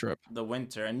winter trip. The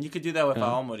winter, and you could do that with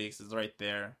Aomori because it's right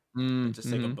there.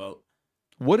 Just take a boat.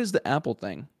 What is the apple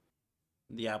thing?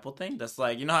 The apple thing? That's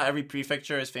like, you know how every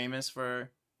prefecture is famous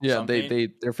for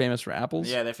something? They're famous for apples?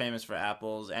 Yeah, they're famous for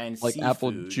apples and like seafood.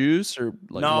 Apple juice or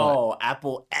like no, what?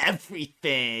 Apple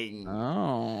everything.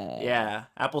 Oh. Yeah,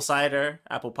 apple cider,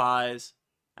 apple pies,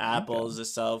 apples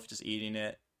itself, just eating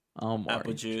it. Oh,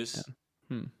 apple juice.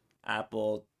 Yeah.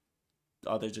 Apple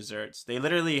other desserts. They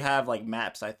literally have like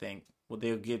maps, I think, what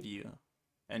they'll give you.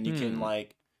 And you can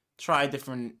like try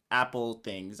different apple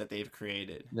things that they've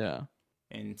created. Yeah.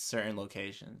 In certain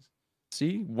locations.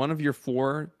 See, one of your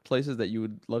 4 places that you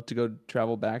would love to go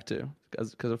travel back to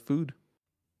because of food.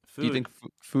 Do you think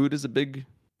food is a big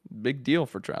deal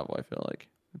for travel? I feel like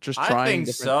just trying I think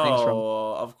different things from...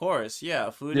 Of course, yeah,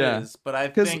 food is. But I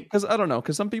think because I don't know,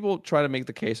 because some people try to make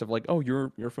the case of like, oh,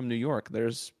 you're from New York.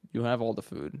 You have all the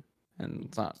food, and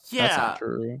it's not. Yeah, that's not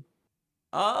true.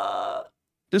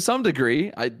 To some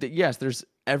degree, yes, there's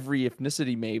every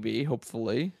ethnicity maybe,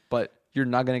 hopefully, but you're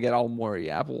not gonna get Aomori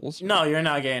apples. No, you're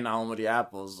not getting Aomori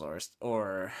apples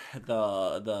or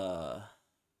the.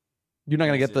 You're not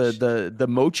gonna get the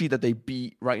mochi that they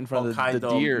beat right in front of the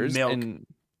deers milk. And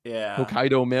yeah,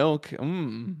 Hokkaido milk.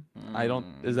 I don't.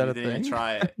 Is that a thing? thing?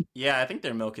 Try it. Yeah, I think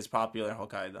their milk is popular in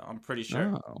Hokkaido. I'm pretty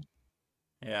sure. Oh.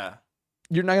 Yeah.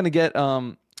 You're not gonna get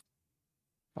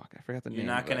Fuck, I forgot the name. You're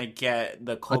not gonna get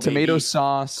the Kobe tomato beef.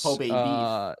 sauce. Kobe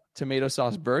beef. Tomato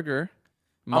sauce burger.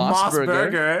 Moss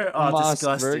burger. Oh, Moss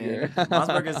disgusting. burger. Moss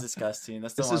burger is disgusting.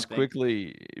 That's the this one is thing.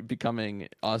 Quickly becoming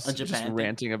us just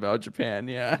ranting about Japan.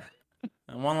 Yeah.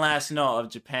 And one last note of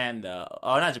Japan, though.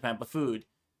 Oh, not Japan, but food.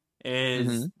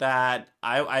 Is that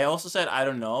I also said I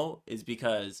don't know is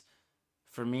because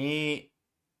for me,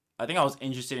 I think I was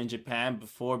interested in Japan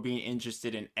before being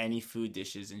interested in any food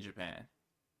dishes in Japan.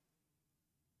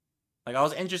 Like I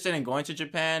was interested in going to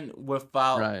Japan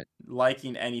without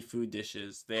liking any food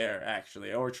dishes there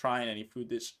actually, or trying any food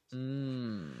dishes.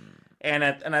 And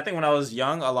I think when I was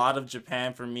young, a lot of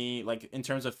Japan for me, like in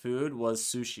terms of food, was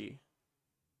sushi.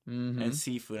 And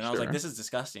seafood, and I was like, "This is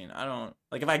disgusting." I don't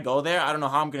like if I go there, I don't know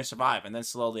how I'm gonna survive. And then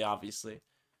slowly, obviously,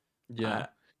 I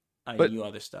knew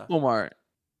other stuff. Omar,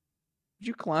 would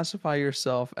you classify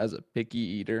yourself as a picky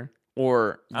eater,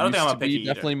 or I don't think I'm a picky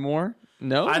eater. Definitely more.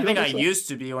 No, I think I used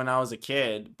to be when I was a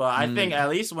kid, but I think at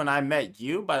least when I met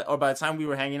you, by the time we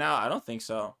were hanging out, I don't think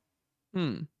so.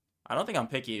 I don't think I'm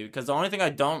picky because the only thing I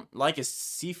don't like is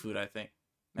seafood. I think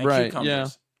and cucumbers. Yeah.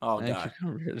 Oh god.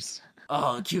 Cucumbers.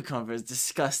 Oh, cucumbers,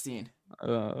 disgusting. I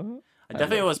definitely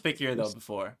definitely was pickier though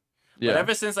before. Yeah. But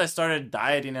ever since I started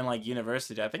dieting in like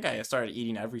university, I think I started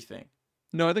eating everything.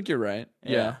 No, I think you're right.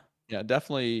 Yeah,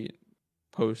 definitely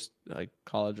post like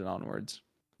college and onwards.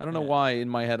 I don't know why in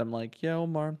my head I'm like, yeah,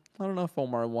 Omar. I don't know if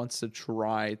Omar wants to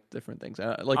try different things.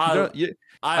 I don't think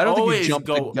you jump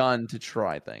the gun to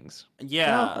try things.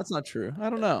 Yeah, no, that's not true. I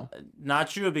don't know. Not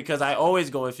true because I always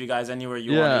go with you guys anywhere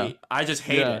you want to eat. I just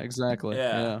hate it. Exactly.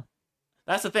 Yeah.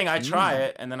 That's the thing. I try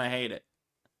it and then I hate it.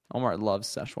 Omar loves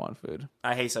Szechuan food.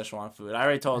 I hate Szechuan food. I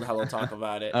already told Hello Talk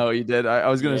about it. Oh, you did? I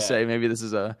was gonna Yeah. say maybe this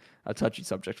is a touchy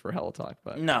subject for Hello Talk,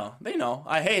 but No, they know.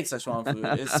 I hate Szechuan food.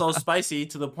 It's so spicy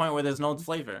to the point where there's no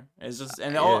flavor. It's just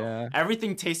yeah,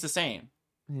 everything tastes the same.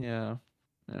 yeah,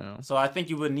 yeah. So I think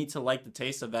you would need to like the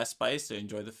taste of that spice to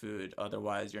enjoy the food.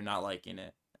 Otherwise, you're not liking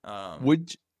it.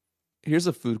 Would Here's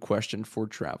a food question for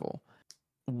travel.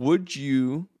 Would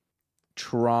you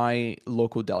try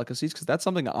local delicacies? Because that's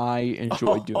something I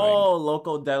enjoy doing. Oh,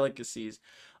 local delicacies.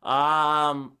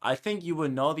 I think you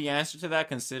would know the answer to that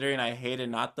considering I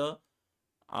hated natto.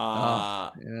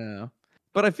 Oh, yeah.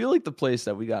 But I feel like the place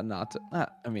that we got natto.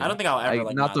 I mean, I don't think I'll ever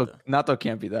like natto. Natto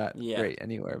can't be that great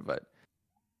anywhere. But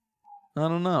I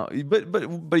don't know.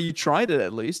 But you tried it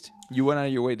at least. You went out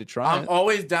of your way to try I'm it.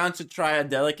 always down to try a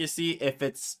delicacy if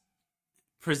it's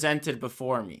presented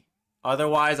before me.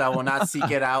 Otherwise, I will not seek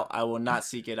it out. I will not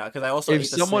seek it out because I also If ate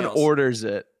the someone snails. orders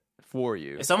it for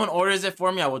you, If someone orders it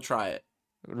for me, I will try it.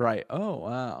 right? Oh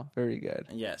wow, very good.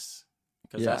 Yes,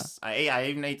 because I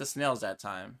even ate the snails that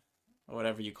time, or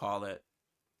whatever you call it.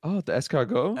 Oh, the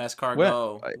escargot.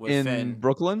 Escargot with in fin.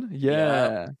 Brooklyn.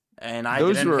 Yeah, Yep. And I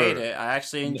didn't hate it. I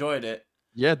actually enjoyed it.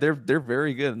 Yeah, they're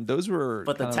very good. And those were,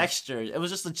 but the texture, it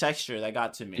was just the texture that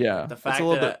got to me. Yeah, the fact it's a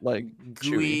little that bit like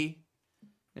gooey. Chewy.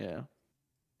 Yeah,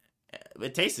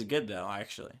 it tasted good though.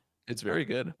 Actually, it's very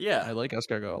good. Yeah, I like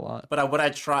escargot a lot. But would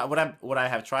I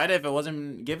have tried it if it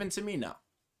wasn't given to me? No.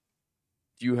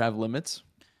 Do you have limits?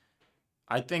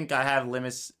 I think I have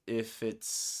limits if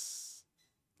it's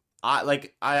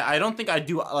I don't think I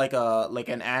do like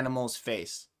an animal's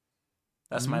face.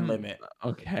 That's my limit.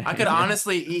 Okay. I could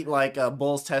honestly eat like a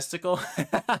bull's testicle.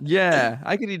 Yeah,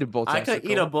 I could eat a bull's testicle. I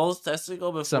could eat a bull's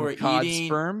testicle before some cod eating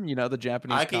sperm. You know, the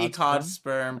Japanese. I could eat cod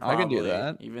sperm. Probably, I can do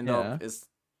that, even though it's.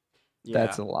 Yeah.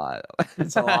 That's a lot.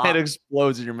 It's a lot. It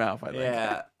explodes in your mouth. I think.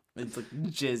 Yeah, it's like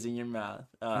jizz in your mouth.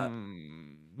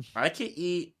 I could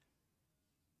eat.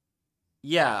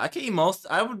 Yeah, I could eat most.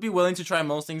 I would be willing to try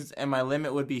most things, and my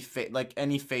limit would be like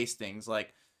any face things.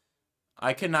 Like,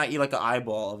 I could not eat like an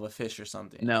eyeball of a fish or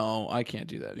something. No, I can't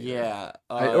do that either. Yeah,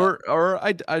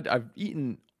 I've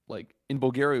eaten, like, in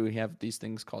Bulgaria we have these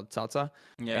things called tsatsa,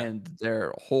 and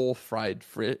they're whole fried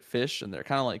fish, and they're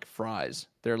kind of like fries.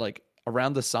 They're like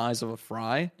around the size of a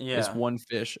fry. It's one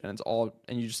fish, and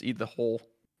you just eat the whole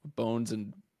bones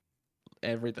and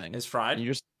everything. It's fried.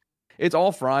 And it's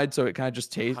all fried, so it kind of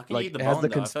just tastes like you eat the bone,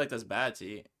 though? I feel like that's bad to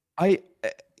eat.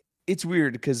 It's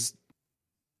weird because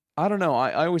I don't know.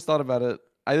 I always thought about it.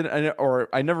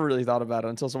 I never really thought about it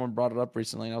until someone brought it up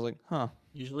recently, and I was like, huh.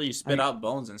 Usually you spit out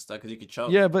bones and stuff because you could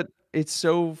choke. Yeah, but it's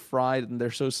so fried and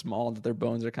they're so small that their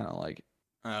bones are kind of like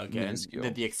minuscule.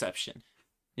 The exception.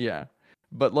 Yeah,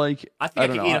 but like I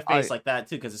think I could eat a face like that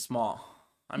too because it's small.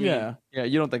 I mean, yeah.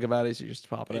 You don't think about it, so you just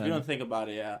pop it in. If you don't think about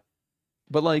it, yeah.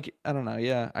 But like I don't know.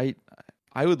 Yeah,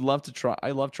 I would love to try.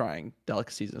 I love trying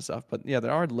delicacies and stuff, but yeah,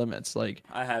 there are limits. Like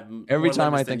I have every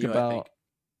time I think about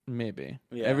maybe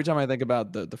every time I think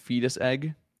about the fetus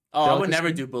egg. Oh, delicacy, I would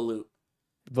never do balut.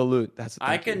 Balut.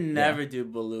 I could never do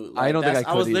balut. Like, I don't think I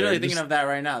could. I was literally either. thinking of that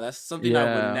right now. That's something I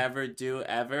would never do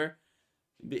ever,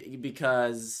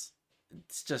 because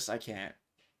it's just I can't.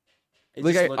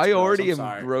 Like I already am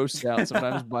grossed out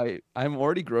sometimes by. I'm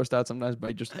already grossed out sometimes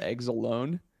by just eggs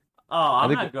alone. Oh,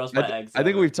 I'm not grossed by eggs. I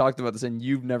think we've talked about this, and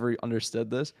you've never understood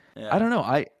this. Yeah. I don't know.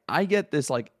 I get this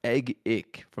like egg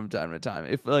ick from time to time.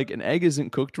 If like an egg isn't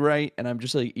cooked right, and I'm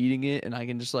just like eating it, and I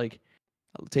can just like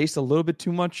taste a little bit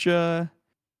too much of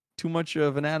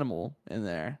an animal in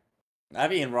there.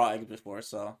 I've eaten raw eggs before,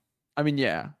 so. I mean,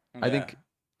 yeah. I think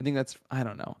that's. I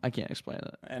don't know. I can't explain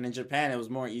it. And in Japan, it was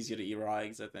more easier to eat raw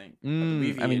eggs, I think. I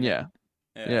mean, yeah,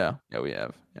 we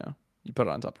have. Yeah, you put it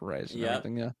on top of rice and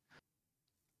everything. Yeah.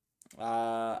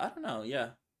 I don't know.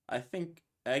 Yeah, I think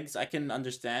eggs I can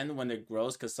understand when they're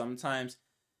gross because sometimes,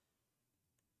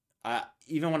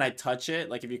 even when I touch it,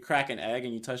 like if you crack an egg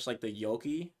and you touch like the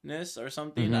yolkiness or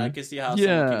something, I can see how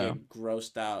someone can get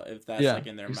grossed out if that's like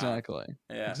in their mouth.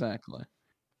 Exactly.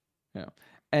 Yeah.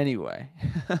 Anyway.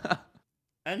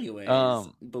 Anyways,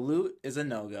 balut is a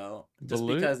no-go just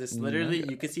because it's literally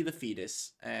you can see the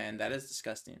fetus, and that is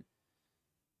disgusting.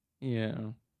 Yeah.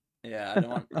 Yeah, I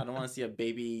don't want to see a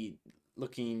baby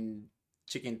looking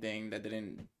chicken thing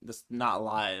that's not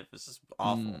live. It's just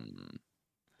awful.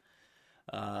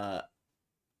 I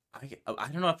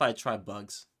don't know if I'd try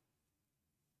bugs.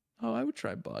 Oh, I would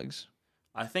try bugs.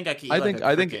 I think I could eat I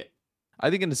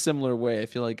think in a similar way, I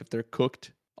feel like if they're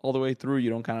cooked all the way through,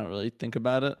 you don't kind of really think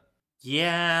about it.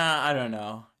 Yeah, I don't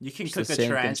know. You can cook a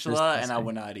tarantula and I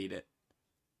would not eat it.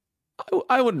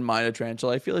 I wouldn't mind a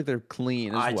tarantula. I feel like they're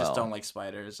clean as I just don't well. like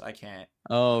spiders. I can't.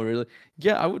 Oh, really?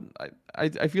 Yeah, I would.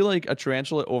 I feel like a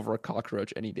tarantula over a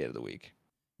cockroach any day of the week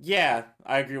Yeah,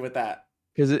 I agree with that.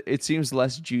 because it seems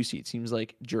less juicy. It seems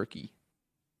like jerky.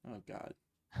 Oh God.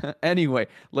 Anyway,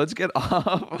 let's get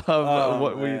off of Oh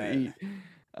what we'd man. eat.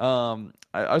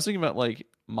 I was thinking about like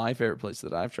my favorite place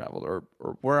that I've traveled or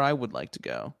where I would like to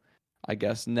go. I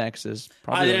guess next is I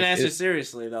probably didn't like answer it.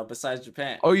 seriously though. Besides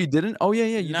Japan. Oh, you didn't? Oh, yeah,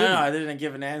 yeah, you No, didn't. I didn't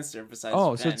give an answer. Besides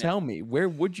Oh, so Japan. Yeah. tell me, where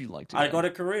would you like to I'd go go?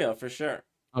 to Korea for sure.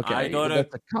 I Okay, go to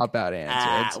that's a cop out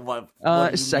answer. It's what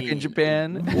do you second mean?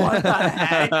 Japan. What the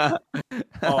heck?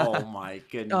 Oh my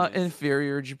goodness.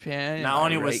 Inferior Japan. Am Not I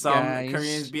only would right, some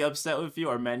Koreans guys? be upset with you,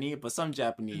 or many, but some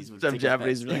Japanese would Some take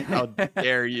offense. Japanese are like, how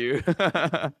dare you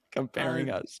How comparing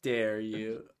us? dare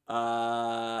you?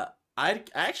 I'd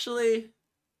actually,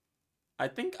 I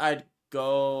think I'd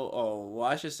go. Oh, well,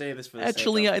 I should say this for the sake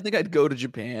Actually, of I think I'd go to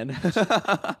Japan.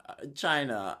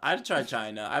 China. I'd try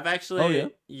China. I've Oh yeah,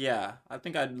 actually, yeah, I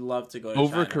think I'd love to go to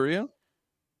over China. Korea.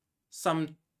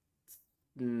 Some,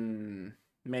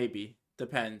 maybe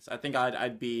depends. I think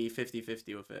I'd be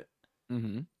 50-50 with it.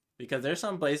 Mm-hmm. Because there's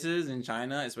some places in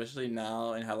China, especially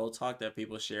now in Hello Talk, that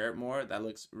people share it more. That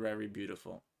looks very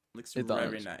beautiful. Looks It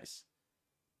very does. nice.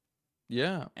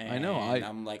 Yeah, I know. And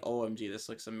I'm like, OMG, this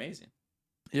looks amazing.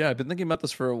 Yeah, I've been thinking about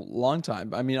this for a long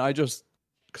time. I mean,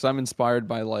 because I'm inspired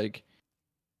by like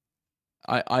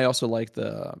I also like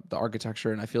the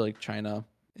architecture, and I feel like China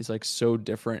is like so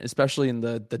different, especially in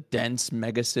the dense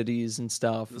mega cities and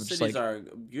stuff. The Just cities like are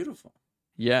beautiful.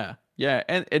 yeah, yeah,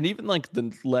 and even like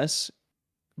the less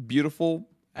beautiful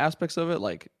aspects of it,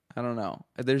 like I don't know.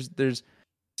 There's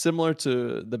similar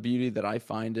to the beauty that I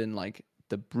find in like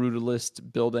the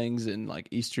brutalist buildings in like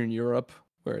Eastern Europe,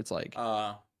 where it's like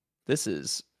this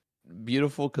is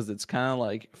beautiful because it's kind of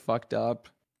like fucked up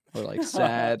or like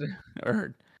sad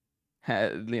or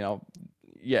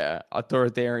yeah,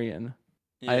 authoritarian.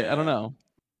 I don't Yeah. know.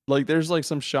 Like there's like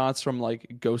some shots from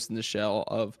like Ghost in the Shell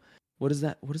of what is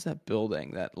that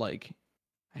building that like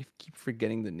I keep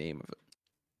forgetting the name of it.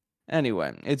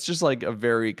 Anyway, it's just like a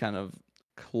very kind of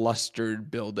clustered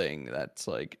building that's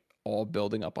like all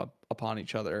building up upon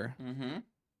each other. Mm-hmm.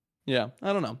 Yeah,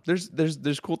 I don't know.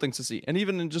 There's cool things to see, and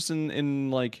even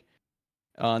in like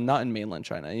not in mainland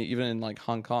China, even in like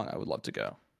Hong Kong, I would love to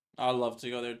go. I'd love to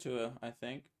go there too, I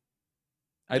think.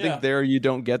 I think Yeah. there you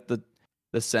don't get the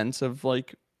sense of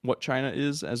like what China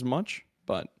is as much,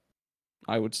 but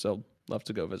I would still love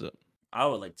to go visit. I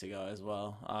would like to go as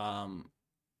well.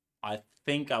 I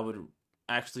think I would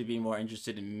actually be more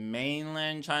interested in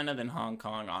mainland China than Hong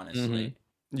Kong, honestly.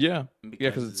 Yeah, yeah,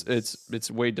 because Because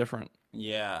it's way different.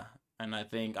 yeah, and I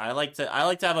think I like to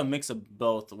have a mix of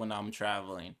both when I'm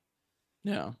traveling.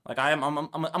 Yeah. Like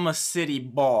I'm a city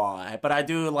boy, but I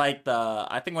do like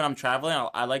I think when I'm traveling,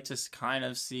 I like to kind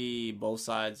of see both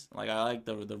sides. Like I like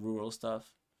the rural stuff.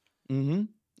 Mm-hmm.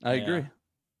 I Yeah. agree.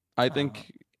 I Uh,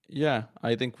 think, yeah,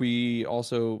 I think we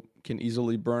also can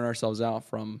easily burn ourselves out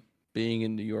from being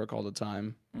in New York all the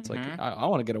time. It's like, mhm. I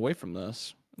want to get away from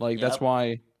this. Like, that's Yep.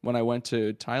 why when I went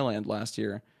to Thailand last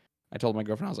year, I told my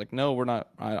girlfriend, I was like, no, we're not,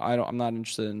 I'm not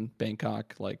interested in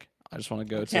Bangkok. Like, I just want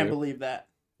to I go can't to, believe that.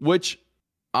 which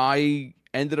I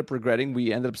ended up regretting.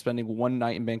 We ended up spending one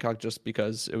night in Bangkok just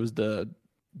because it was the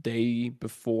day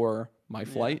before my Yeah.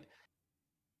 flight,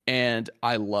 and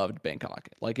I loved Bangkok.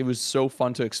 Like it was so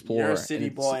fun to You're a explore, and city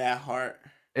it's boy at heart.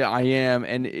 yeah, I am,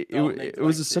 and Don't it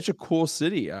was neglect such it. a cool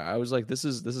city. I was like, this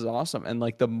is awesome, and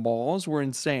like the malls were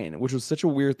insane, which was such a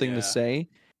weird thing to Yeah. say,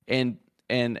 and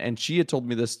and she had told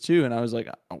me this too, and I was like,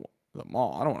 oh, the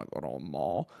mall, I don't want to go to a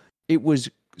mall. It was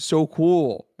so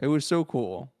cool. It was so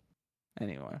cool.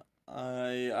 Anyway,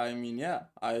 I mean, yeah.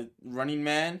 Running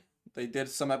Man, they did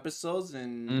some episodes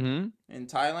mm-hmm. in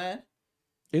Thailand,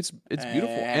 It's beautiful,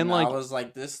 and and I like was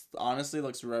like, this honestly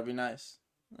looks very nice.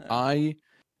 Yeah. I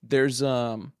there's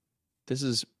this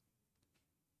is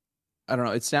I don't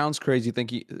know. It sounds crazy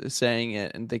thinking saying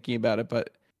it and thinking about it,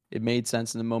 but it made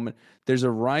sense in the moment. There's a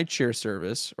rideshare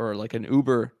service or like an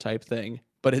Uber type thing,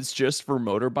 but it's just for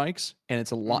motorbikes and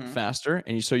it's a lot Mm-hmm. faster.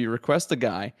 And so you request a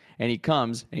guy and he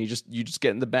comes and you just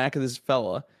get in the back of this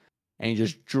fella and he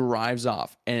just drives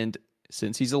off. And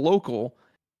since he's a local,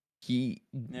 Yeah,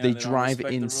 they they don't drive respect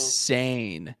the rules.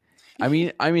 insane. I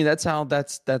mean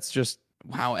that's just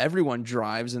how everyone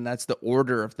drives, and that's the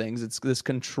order of things. It's this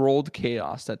controlled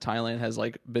chaos that Thailand has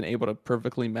like been able to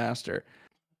perfectly master.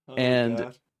 Oh And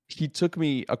God. he took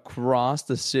me across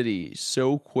the city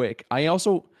so quick. I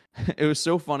also it was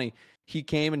so funny. He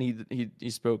came and he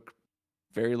spoke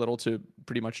very little to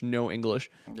pretty much no English.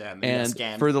 Yeah, and then he got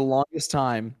And scammed. for the longest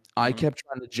time, I Mm-hmm. kept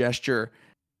trying to gesture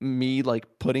me like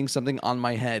putting something on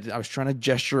my head. I was trying to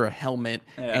gesture a helmet,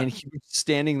 Yeah. and he was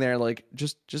standing there like,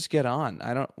 just get on.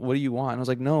 I don't. What do you want? And I was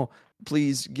like, no,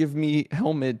 please give me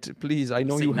helmet, please. I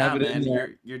know It's you like, have nah, it in man,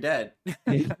 there. you're dead.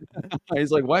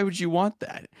 He's like, why would you want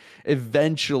that?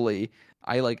 Eventually,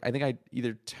 I think I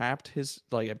either tapped his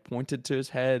like I pointed to his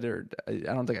head, or I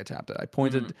don't think I tapped it. I Mm-hmm.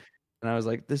 pointed and I was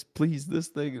like, this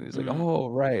thing. And he's like, Mm-hmm. oh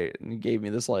right, and he gave me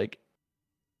this like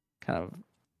kind of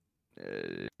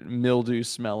mildew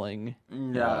smelling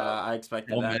Yeah, I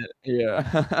expected helmet. that.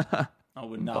 Yeah. I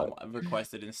would But not have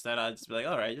requested. Instead, I'd just be like,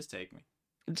 all right, just take me.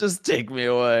 just take me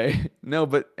away. No,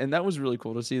 but and that was really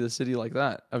cool to see the city like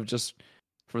that, of just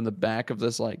from the back of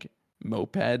this like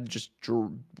moped just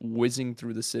whizzing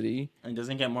through the city. It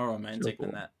doesn't get more So romantic than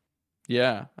cool. that.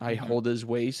 Yeah, I Mm-hmm. hold his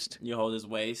waist, You hold his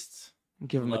waist.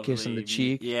 give him a kiss on the Lovely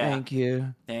view. cheek. Yeah. Thank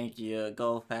you. Thank you.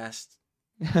 Go fast.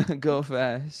 Go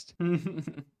fast. You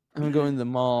I'm going to the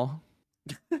mall.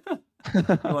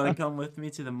 want to come with me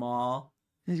to the mall?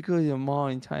 Let's go to the mall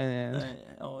in Thailand.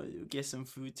 Oh, get some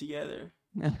food together.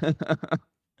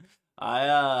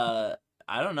 I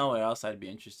don't know what else I'd be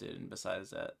interested in besides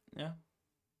that. Yeah.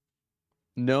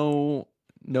 No,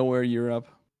 nowhere Europe.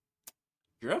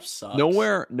 Europe sucks.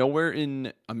 Nowhere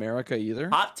in America either.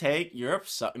 Hot take, Europe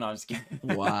sucks. No, I'm just kidding.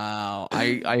 Wow.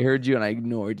 I heard you and I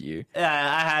ignored you.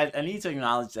 Yeah, I need to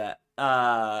acknowledge that.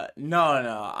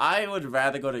 No. I would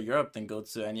rather go to Europe than go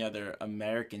to any other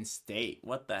American state.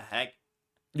 What the heck?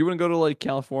 You wouldn't go to like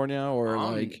California or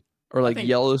I think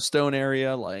Yellowstone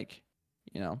area, like,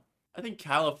 you know. I think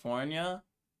California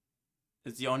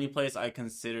is the only place I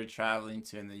consider traveling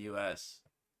to in the US.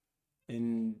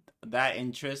 And that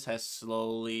interest has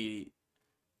slowly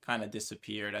kind of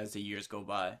disappeared as the years go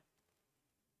by.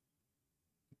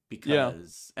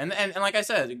 Because and like I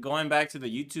said, going back to the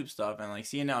YouTube stuff and like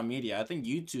seeing it on media, I think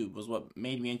YouTube was what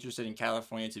made me interested in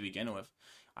California to begin with.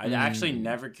 I actually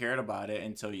never cared about it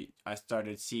until I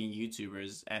started seeing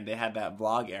YouTubers, and they had that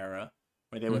vlog era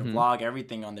where they would vlog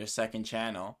everything on their second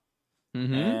channel,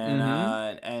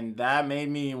 and that made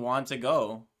me want to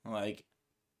go. Like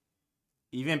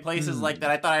even places like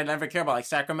that I thought I'd never care about, like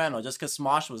Sacramento, just because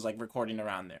Smosh was like recording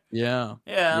around there. Yeah,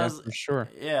 for sure.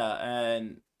 Yeah,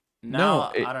 and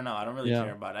now I don't know. I don't really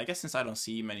care about it. I guess since I don't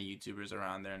see many YouTubers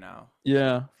around there now.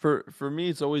 Yeah, for me,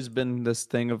 it's always been this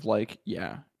thing of like,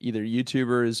 either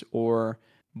YouTubers or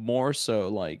more so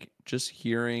like just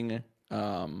hearing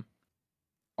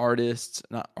artists,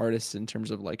 not artists in terms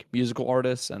of like musical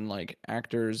artists and like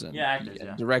actors and actors,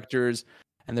 directors,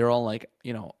 and they're all like,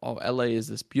 oh, LA is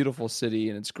this beautiful city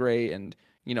and it's great, and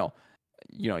you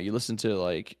listen to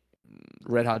like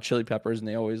Red Hot Chili Peppers and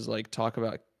they always like talk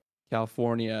about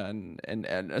California,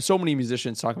 and so many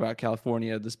musicians talk about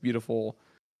California, this beautiful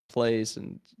place,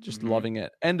 and just loving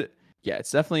it. And yeah,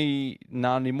 it's definitely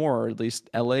not anymore, or at least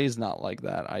LA is not like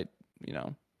that.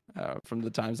 From the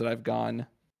times that I've gone,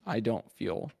 I don't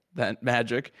feel that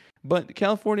magic. But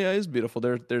California is beautiful.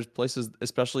 There's places,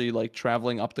 especially like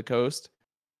traveling up the coast,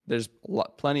 there's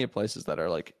plenty of places that are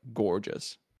like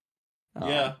gorgeous.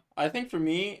 Yeah, I think for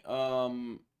me,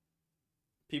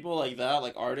 people like that,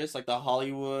 like artists, like the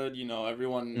Hollywood,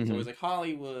 everyone is always like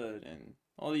Hollywood and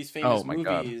all these famous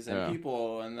movies and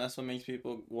people, and that's what makes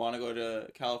people want to go to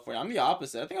California. I'm the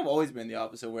opposite. I think I've always been the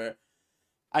opposite, where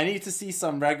I need to see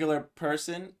some regular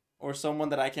person or someone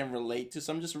that I can relate to,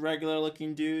 some just regular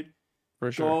looking dude,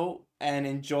 for sure, go and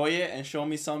enjoy it and show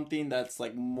me something that's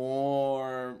like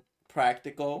more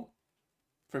practical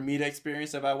for me to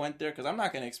experience if I went there, because I'm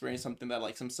not going to experience something that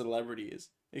like some celebrity is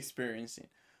experiencing.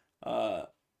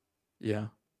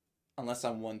 Unless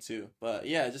I'm one too. But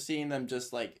yeah, just seeing them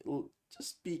just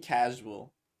be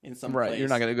casual in some place. You're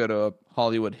not gonna go to a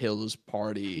Hollywood Hills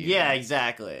party. Yeah,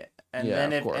 exactly. And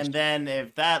then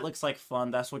if that looks like fun,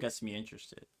 that's what gets me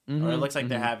interested. Or it looks like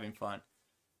they're having fun.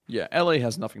 Yeah, LA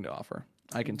has nothing to offer.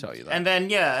 I can tell you that. And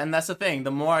then and that's the thing.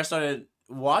 The more I started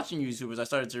watching YouTubers, I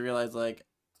started to realize like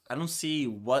I don't see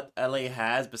what LA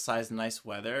has besides nice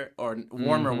weather or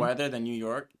warmer weather than New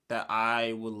York that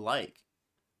I would like.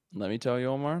 Let me tell you,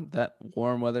 Omar, that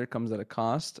warm weather comes at a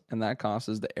cost, and that cost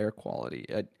is the air quality.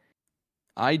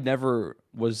 I never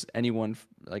was anyone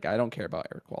like, I don't care about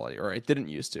air quality, or I didn't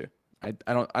used to. I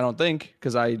don't think,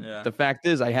 because the fact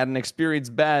is I hadn't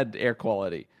experienced bad air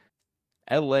quality.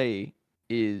 LA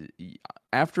is,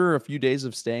 after a few days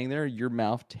of staying there, your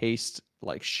mouth tastes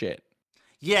like shit.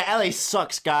 Yeah, LA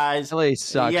sucks, guys. LA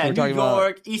sucks. Yeah, New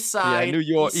York, East Side. Yeah, New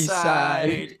York, East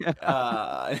Side.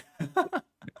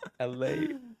 LA.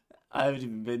 I haven't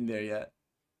even been there yet.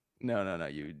 No.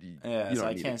 You so don't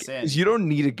I need can't to say it. You don't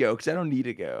need to go, because I don't need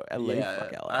to go. LA,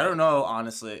 fuck LA. I don't know,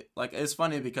 honestly. Like, it's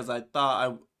funny because I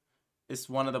thought it's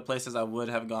one of the places I would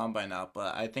have gone by now.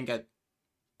 But I think at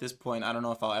this point, I don't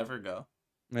know if I'll ever go.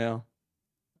 Yeah.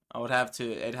 I would have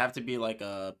to. It'd have to be like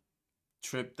a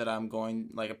trip that I'm going,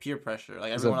 like a peer pressure.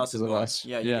 Like 'Cause everyone of- else is 'cause of going. us.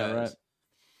 Yeah, you Yeah, guys. right.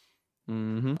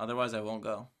 Mm-hmm. Otherwise, I won't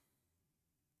go.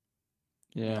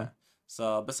 Yeah.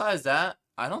 So besides that,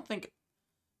 I don't think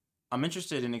I'm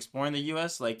interested in exploring the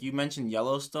U.S. Like you mentioned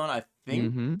Yellowstone, I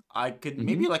think Mm-hmm. I could Mm-hmm.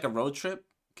 maybe like a road trip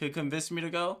could convince me to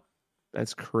go.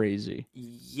 That's crazy.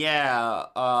 Yeah,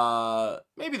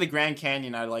 maybe the Grand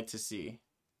Canyon I'd like to see.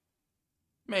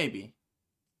 Maybe.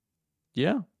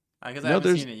 Yeah. I guess I No, haven't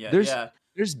there's seen it yet. there's Yeah.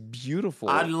 there's beautiful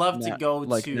I'd love to go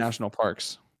like to national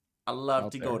parks I'd love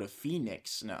out to there. go to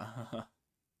Phoenix. No.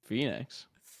 Phoenix.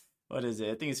 What is it?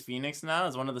 I think it's Phoenix now.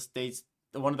 It's one of the states,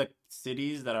 one of the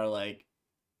cities that are like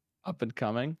Up and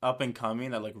coming. up and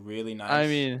coming that look really nice. I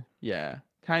mean, yeah,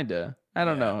 kinda. I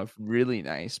don't Yeah. know if really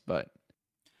nice, but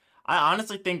I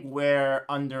honestly think we're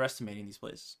underestimating these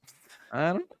places.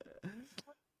 I don't.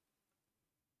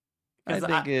 I 'Cause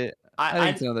think it. I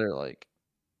think it's I another like,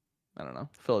 I don't know,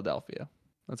 Philadelphia.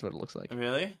 That's what it looks like.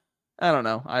 really? I don't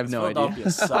know. I have 'Cause no Philadelphia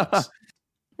idea. sucks.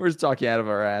 We're just talking out of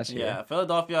our ass here. Yeah,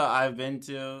 Philadelphia I've been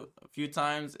to a few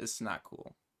times. It's not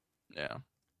cool. Yeah.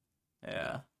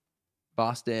 Yeah.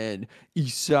 Boston,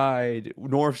 East Side,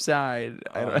 North Side.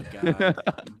 I Oh don't...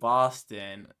 god.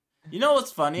 Boston. You know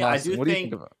what's funny? Boston. I do What do you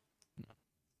think think of it?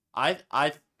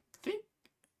 I think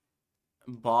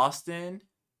Boston.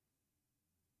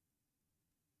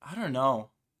 I don't know.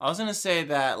 I was gonna say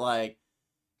that like,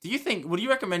 would you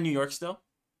recommend New York still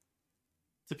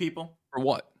to people? For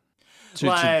what? To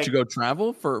Like, go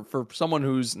travel for someone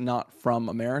who's not from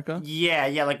America?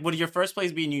 yeah, like, would your first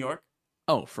place be New York?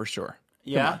 Oh, for sure.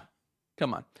 Yeah.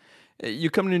 Come on. You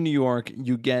come to New York,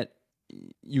 you get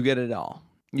it all.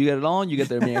 You get it all. You get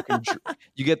the American.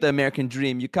 You get the American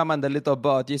dream. You come on the little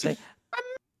boat. You say,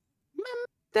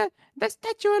 the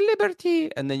Statue of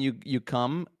Liberty, and then you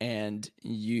come and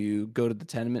you go to the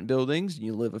tenement buildings.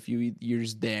 You live a few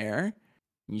years there.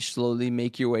 You slowly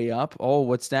make your way up. Oh,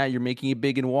 what's that? You're making it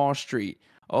big in Wall Street.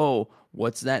 Oh,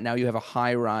 what's that? Now you have a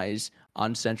high rise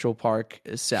on Central Park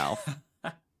South.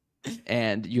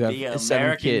 And you have The 7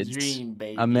 American kids. dream,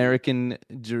 baby. American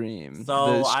dream.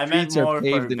 So The I meant streets are more for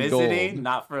paved in visiting, gold.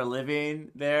 not for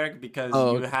living there, because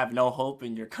Oh, you have no hope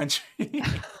in your country.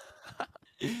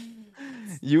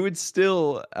 You would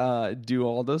still do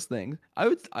all those things. I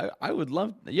would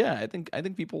love. Yeah, I think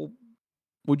people.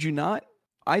 Would you not?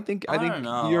 I think don't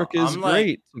know. New York is I'm like-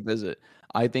 great to visit.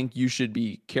 I think you should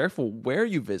be careful where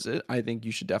you visit. I think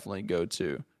you should definitely go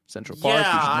to Central Park. You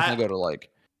should Yeah, definitely go to like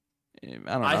I don't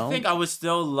know. I think I would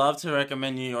still love to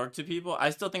recommend New York to people. I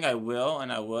still think I will,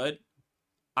 and I would.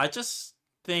 I just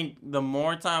think the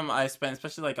more time I spend,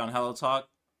 especially like on Hello Talk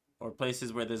or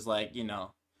places where there's like,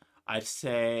 I'd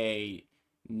say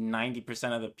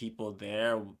 90% of the people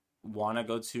there want to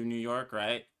go to New York,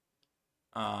 right?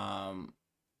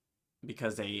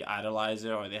 Because they idolize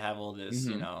it or they have all this,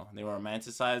 they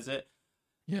romanticize it.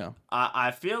 Yeah. I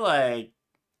feel like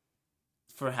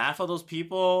for half of those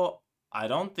people, I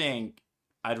don't think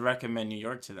I'd recommend New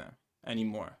York to them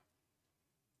anymore.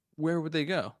 Where would they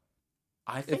go?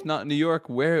 I think If not New York,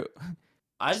 where?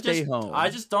 Stay home. I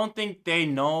just don't think they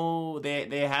know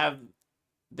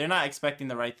they're not expecting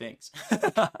the right things.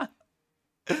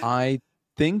 I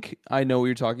think I know what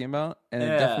you're talking about, and it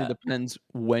Yeah. definitely depends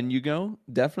when you go.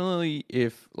 Definitely,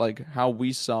 if like how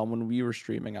we saw when we were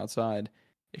streaming outside,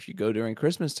 if you go during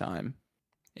Christmas time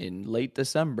in late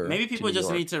December, Maybe to people New just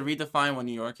York. need to redefine what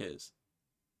New York is.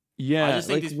 Yeah, I just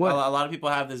think like a what? lot of people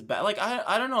have this bad. Like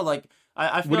I don't know. Like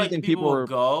I feel What do you like think people people will are-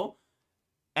 go,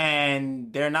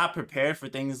 and they're not prepared for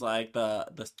things like the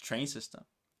train system.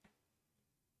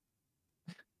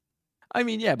 I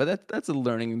mean, yeah, but that's a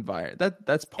learning environment.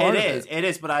 That's part of it. It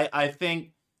is. But I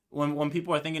think when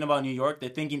people are thinking about New York, they're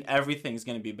thinking everything's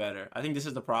gonna be better. I think this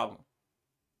is the problem.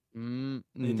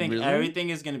 They think Really? everything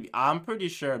is gonna be. I'm pretty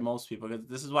sure most people, because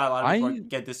this is why a lot of people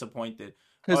get disappointed.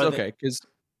 Because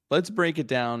let's break it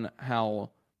down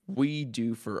how we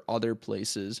do for other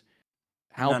places.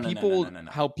 How No.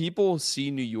 how people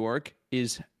see New York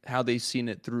is how they've seen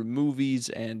it through movies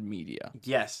and media.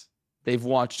 Yes. They've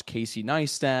watched Casey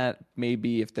Neistat.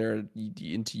 Maybe if they're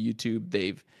into YouTube,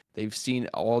 they've seen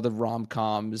all the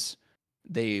rom-coms.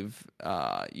 They've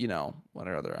what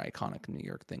are other iconic New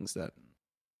York things that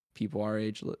people our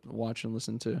age watch and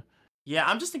listen to? Yeah,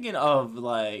 I'm just thinking of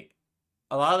like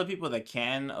a lot of the people that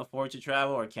can afford to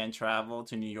travel or can travel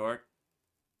to New York.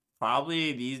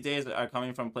 Probably these days are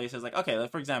coming from places like, okay, like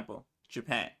for example,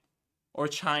 Japan or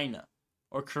China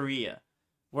or Korea,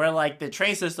 where like the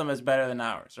train system is better than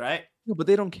ours, right? No, but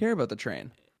they don't care about the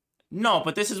train. No,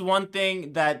 but this is one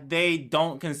thing that they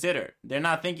don't consider. They're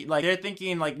not thinking like they're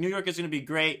thinking like New York is gonna be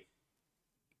great,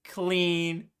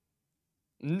 clean,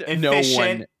 No one,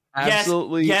 efficient. Yes,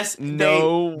 absolutely yes,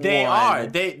 no they are.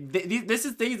 one, This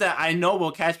is things that I know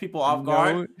will catch people off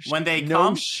guard when they no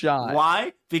come. shot.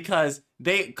 Why? Because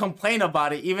they complain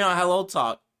about it even on Hello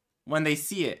Talk when they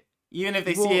see it, even if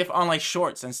they see it on like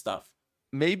shorts and stuff.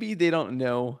 Maybe they don't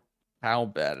know how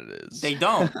bad it is. They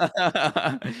don't.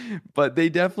 But they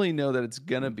definitely know that it's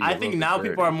gonna be. I think now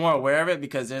people are more aware of it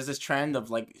because there's this trend of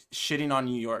like shitting on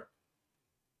New York.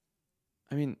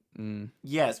 I mean,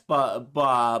 yes, but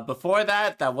before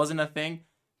that wasn't a thing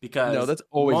because no, that's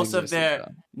always most of their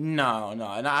though. no,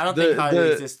 and I don't think how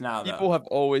it exists now. People though. have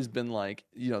always been like,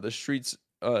 the streets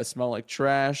smell like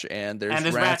trash, and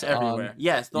there's rats everywhere.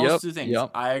 Yes, those two things.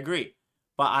 Yep. I agree,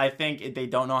 but I think they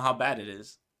don't know how bad it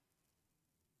is.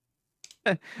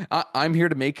 I'm here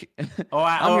to make.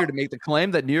 I'm here to make the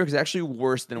claim that New York is actually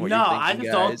worse than what you're thinking. No, I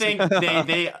just don't think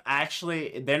they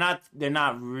actually they're not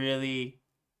really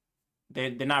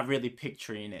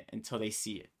picturing it until they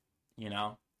see it.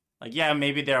 Like yeah,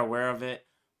 maybe they're aware of it,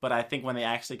 but I think when they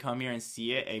actually come here and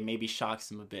see it, it maybe shocks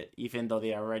them a bit, even though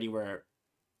they already were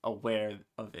aware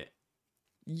of it.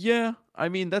 Yeah, I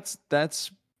mean that's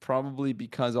probably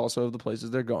because also of the places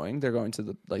they're going. They're going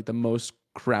to the most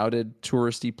crowded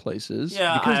touristy places.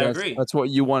 Yeah, because I agree. That's what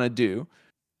you want to do.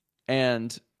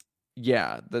 And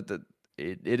yeah,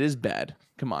 it is bad.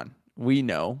 Come on, we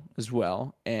know as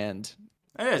well. And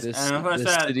it is. And of course,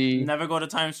 never go to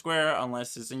Times Square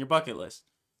unless it's in your bucket list.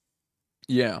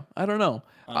 Yeah, I don't know.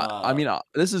 I mean,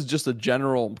 this is just a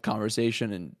general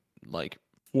conversation, and like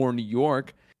for New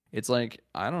York. It's like,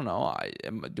 I don't know.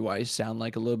 Do I sound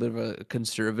like a little bit of a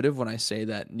conservative when I say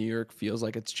that New York feels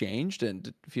like it's changed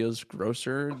and feels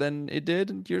grosser than it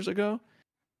did years ago?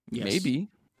 Yes. Maybe,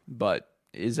 but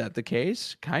is that the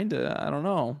case? Kinda. I don't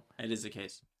know. It is the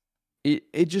case.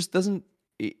 It just doesn't.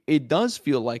 It does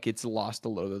feel like it's lost a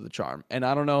little of the charm, and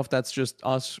I don't know if that's just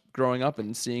us growing up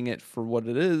and seeing it for what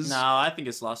it is. No, I think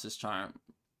it's lost its charm,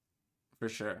 for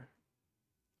sure.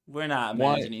 We're not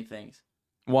imagining things.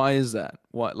 Why is that?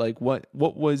 What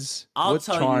was? I'll what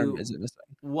tell charm you is it missing?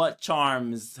 What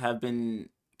charms have been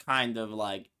kind of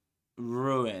like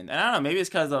ruined, and I don't know. Maybe it's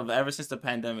because of ever since the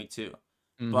pandemic too.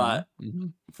 Mm-hmm. But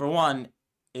for one,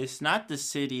 it's not the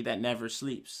city that never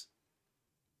sleeps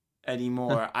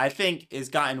anymore. I think it's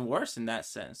gotten worse in that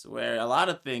sense, where a lot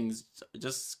of things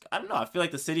just I don't know. I feel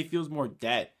like the city feels more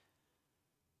dead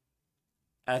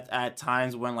at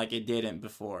times when like it didn't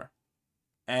before.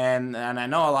 And I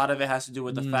know a lot of it has to do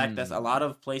with the fact that a lot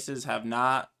of places have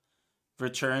not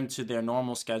returned to their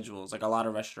normal schedules. Like a lot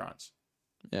of restaurants,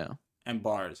 and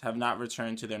bars have not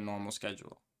returned to their normal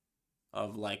schedule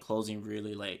of like closing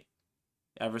really late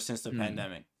ever since the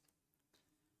pandemic.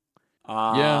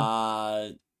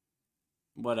 What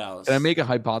else? Can I make a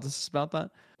hypothesis about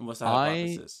that? What's the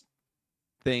hypothesis?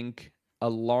 I think a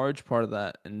large part of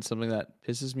that, and something that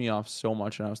pisses me off so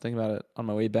much, and I was thinking about it on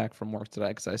my way back from work today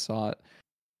because I saw it,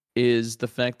 is the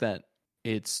fact that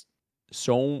it's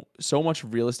so much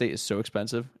real estate is so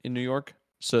expensive in New York.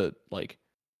 So like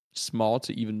small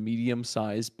to even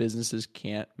medium-sized businesses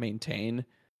can't maintain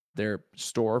their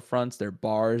storefronts, their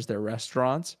bars, their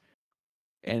restaurants.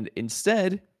 And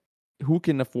instead, who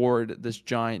can afford this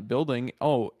giant building?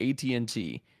 Oh,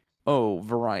 AT&T. Oh,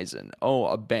 Verizon. Oh,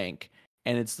 a bank.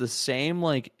 And it's the same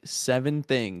like 7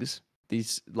 things,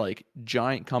 these like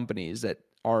giant companies that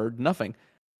are nothing.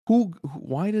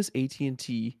 Why does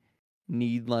AT&T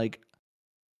need like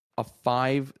a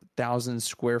 5,000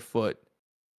 square foot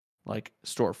like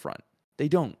storefront? They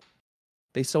don't.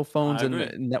 They sell phones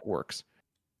and networks.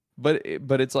 But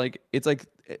it's like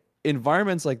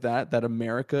environments like that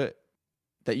America,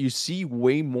 that you see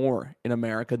way more in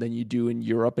America than you do in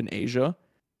Europe and Asia,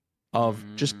 of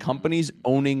just companies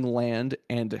owning land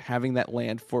and having that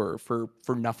land for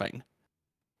nothing.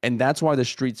 And that's why the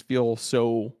streets feel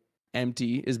so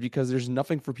empty, is because there's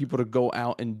nothing for people to go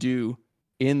out and do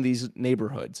in these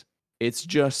neighborhoods. It's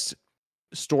just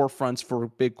storefronts for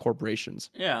big corporations.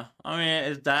 Yeah. I mean,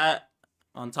 is that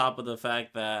on top of the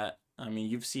fact that, I mean,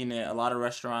 you've seen it, a lot of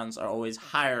restaurants are always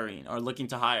hiring or looking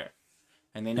to hire.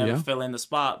 And they never fill in the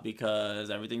spot because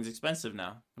everything's expensive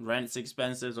now. Rent's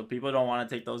expensive, so people don't want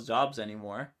to take those jobs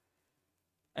anymore.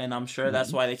 And I'm sure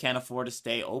that's why they can't afford to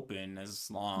stay open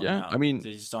as long. Yeah, I mean,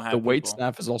 they just don't have the wait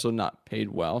staff is also not paid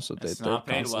well, so they're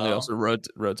constantly also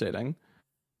rotating.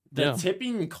 The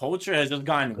tipping culture has just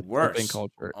gotten worse. Tipping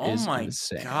culture is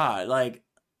insane. God, like,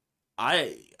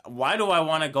 why do I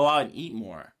want to go out and eat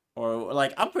more? Or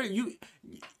like,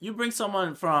 you bring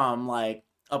someone from like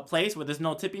a place where there's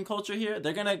no tipping culture here,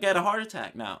 they're gonna get a heart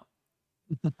attack now.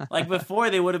 Like before,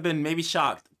 they would have been maybe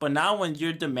shocked, but now when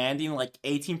you're demanding like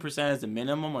 18% as a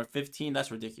minimum or 15,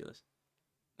 that's ridiculous.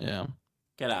 Yeah.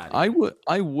 Get out of I here. would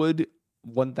I would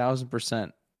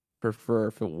 1000% prefer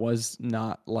if it was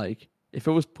not like if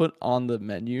it was put on the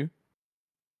menu, you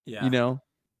Yeah, know,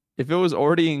 if it was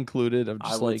already included of I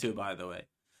just would too. By the way,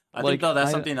 I think like though that's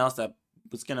I something else that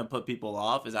was gonna put people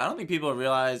off is I don't think people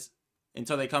realize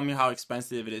until they come here how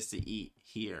expensive it is to eat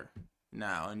here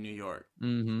now in New York.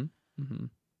 mhm. Mhm.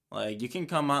 Like you can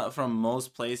come out from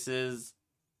most places.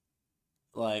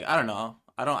 Like I don't know.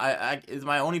 I don't. I. It's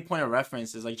my only point of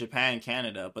reference is like Japan and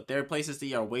Canada, but their places to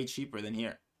eat are way cheaper than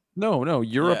here. No,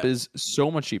 Europe Yeah, is so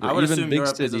much cheaper. I would assume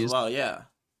Europe is as well. Yeah.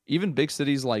 Even big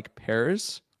cities like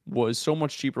Paris was so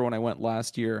much cheaper when I went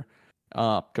last year.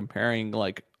 Comparing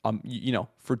like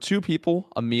for two people,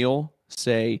 a meal,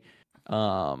 say,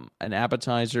 an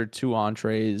appetizer, two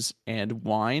entrees, and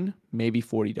wine, maybe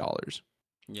 $40.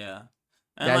 Yeah.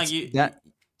 And like That's you, that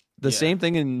the yeah. same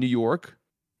thing in New York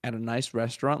at a nice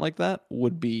restaurant like that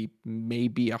would be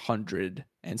maybe 100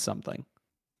 and something,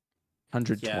 Yeah,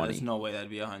 there's 120. no way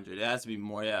that'd be 100. It has to be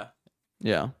more, yeah.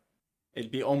 Yeah. It'd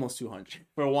be almost 200.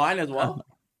 For wine as well?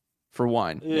 For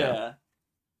wine. Yeah. Yeah.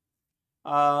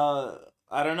 Uh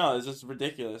I don't know, it's just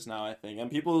ridiculous now, I think.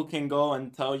 And people can go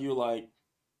and tell you like,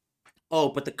 "Oh,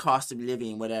 but the cost of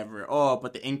living whatever. Oh,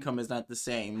 but the income is not the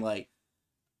same." Like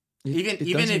It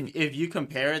even doesn't if you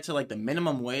compare it to like the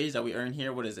minimum wage that we earn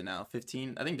here, what is it now?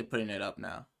 15? I think they're putting it up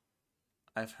now.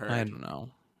 I've I heard. don't know.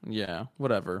 Yeah,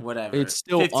 whatever. Whatever. It's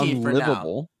still 15 for now.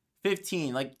 unlivable.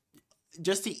 15 like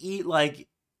just to eat like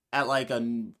at like a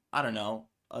I don't know,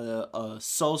 a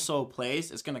so-so place,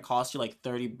 it's going to cost you like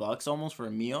 $30 almost for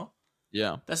a meal.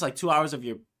 Yeah. That's like 2 hours of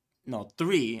your no,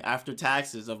 3 after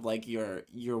taxes of like your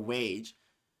wage.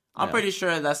 I'm Yeah. pretty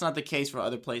sure that's not the case for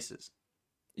other places.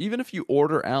 Even if you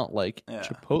order out like Yeah.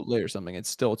 Chipotle or something, it's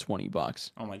still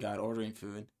 $20. Oh my god, ordering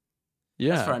food.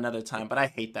 That's for Yeah. another time, but I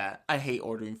hate that. I hate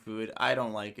ordering food. I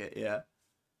don't like it. Yeah.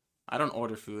 I don't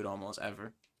order food almost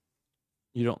ever.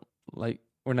 You don't like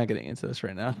we're not getting into this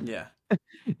right now. Yeah.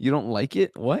 You don't like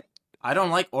it? What? I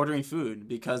don't like ordering food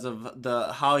because of the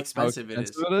how How expensive it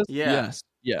expensive is. it is? Yeah. Yes.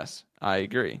 Yes. I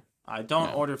agree. I don't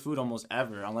Yeah. order food almost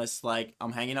ever unless like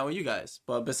I'm hanging out with you guys.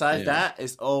 But besides Yeah. that,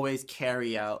 it's always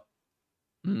carry out.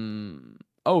 Mm.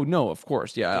 Oh no, of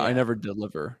course. Yeah, I Yeah. never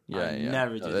deliver. I Yeah, yeah.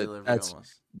 never No, do delivery that's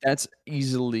almost. that's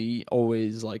easily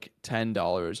always like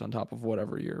 $10 on top of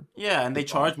whatever you're. Yeah, and they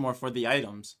charge more for the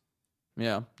items.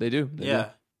 Yeah, they do. They do.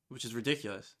 Yeah, which is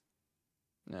ridiculous.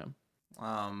 Yeah.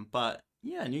 But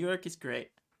yeah, New York is great.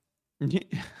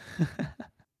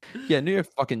 Yeah, New York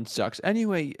fucking sucks.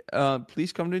 Anyway,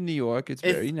 please come to New York. It's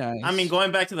It's, very nice. I mean,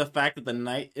 going back to the fact that the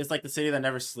night is like the city that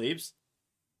never sleeps.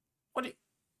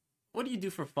 What do you do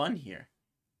for fun here?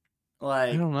 I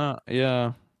Like don't know.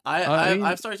 Yeah. I mean,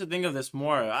 I've started to think of this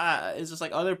more. It's just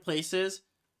like other places.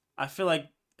 I feel like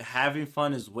having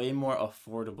fun is way more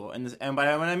affordable, and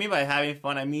by when I mean by having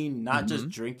fun, I mean not just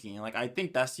drinking. Like I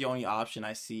think that's the only option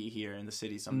I see here in the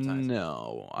city sometimes.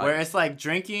 no. Where it's like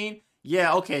drinking,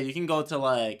 yeah, okay, you can go to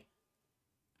like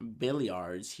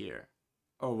billiards here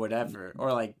or whatever,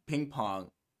 or like ping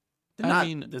pong. I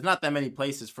mean, There's not that many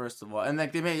places, first of all, and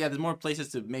like there's more places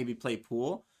to maybe play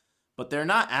pool, but they're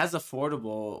not as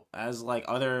affordable as like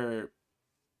other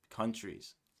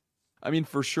countries.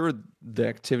 for sure the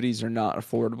activities are not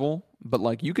affordable, but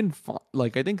like you can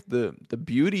like I think the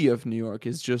beauty of New York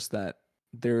is just that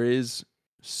there is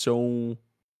so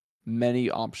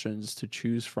many options to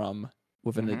choose from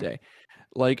within a Mhm. day.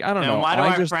 Like I don't Then know. why do I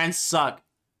our just friends suck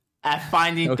at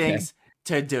finding okay. things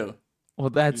to do? Well,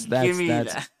 Give me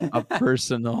that's that. a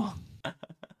personal.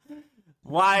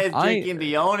 Why is I drinking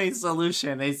the only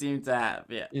solution they seem to have?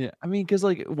 Yeah. Yeah, because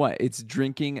like what it's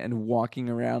drinking and walking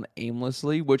around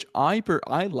aimlessly, which I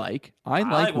like. I I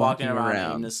like like walking walking around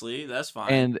around aimlessly. That's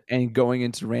fine. and going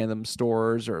into random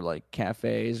stores or like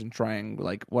cafes and trying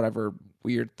like whatever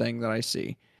weird thing that I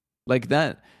see. Like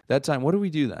that time, what do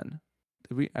we do then?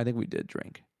 Did we? I think we did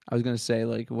drink. I was gonna say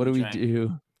like, what do we drank.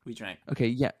 do? We drank. Okay,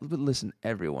 yeah, but listen,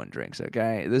 everyone drinks.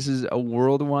 Okay, this is a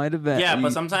worldwide event. Yeah,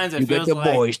 but sometimes it You get feels the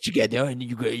like boys together, and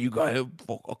you got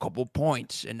a couple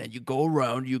points, and then you go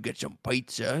around. You get some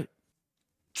pizza.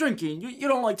 drinking. You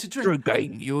don't like to drink.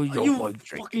 Drinking, you Are don't you like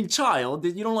drinking. fucking child?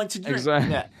 You don't like to drink.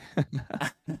 Exactly.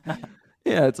 Yeah.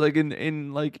 Yeah, it's like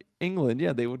in like England.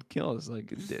 Yeah, they would kill us.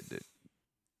 Like,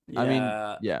 I mean,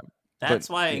 Yeah. yeah, That's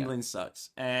but why yeah. England sucks.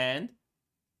 And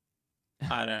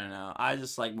I don't know. I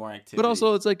just like more activity. But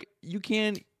also, it's like you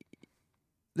can't.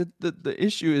 The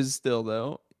issue is still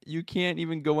though you can't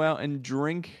even go out and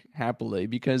drink happily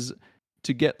because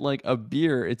to get like a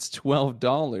beer, it's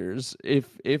 $12,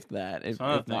 if that, It's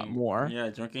another if not thing. more. Yeah,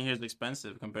 drinking here is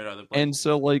expensive compared to other And places.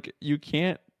 so like you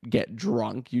can't get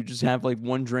drunk. You just have like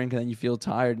one drink and then you feel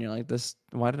tired and you're like, this,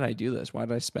 why did I do this? Why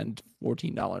did I spend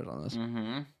 $14 on this?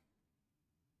 Mm-hmm.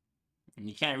 And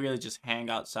you can't really just hang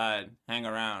outside, hang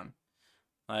around,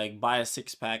 like buy a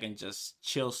 6-pack and just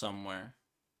chill somewhere.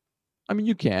 I mean,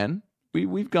 you can.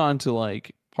 We've gone to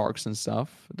like parks and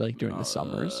stuff like during the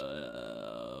summers,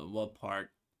 What part?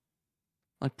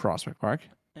 like Prospect Park.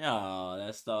 Oh,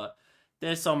 that's the.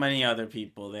 There's so many other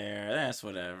people there. That's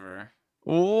whatever.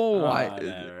 Oh,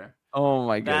 Whatever. oh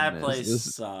my That goodness, place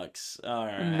this sucks. All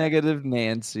right. negative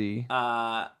Nancy. No,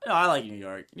 I like New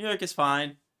York. New York is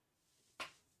fine.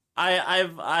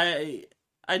 I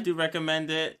do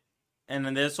recommend it, and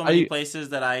then there's so many places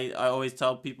that I always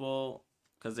tell people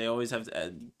because they always have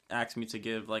asked me to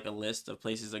give like a list of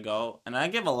places to go, and I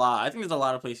give a lot. I think there's a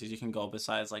lot of places you can go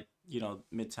besides like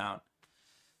Midtown.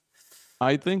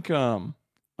 I think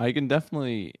I can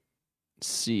definitely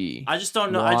see. I just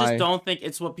don't know. I just don't think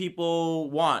it's what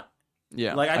people want.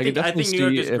 Yeah, like I think New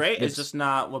York is great. It's just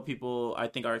not what people I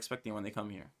think are expecting when they come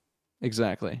here.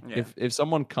 Exactly. Yeah. If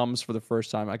someone comes for the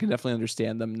first time, I can definitely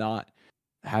understand them not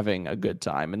having a good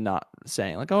time and not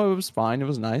saying like, "Oh, it was fine, it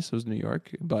was nice, it was New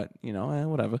York," but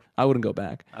whatever. I wouldn't go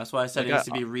back. That's why I said like, it needs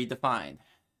to be redefined.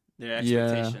 Their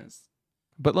expectations. Yeah.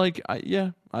 But like, I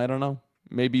don't know.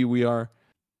 Maybe we are.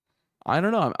 I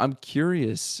don't know. I'm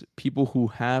curious. People who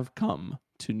have come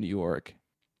to New York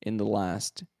in the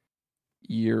last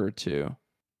year or two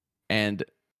and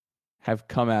have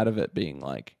come out of it being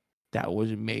like, that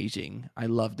was amazing. I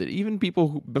loved it. Even people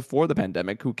who, before the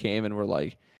pandemic, who came and were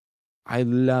like, I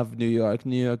love New York.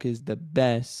 New York is the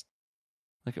best.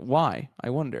 Like, why?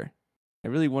 I wonder. I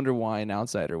really wonder why an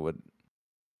outsider would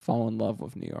fall in love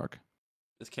with New York.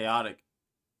 It's chaotic.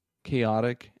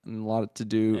 Chaotic and a lot to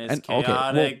do. It's and chaotic.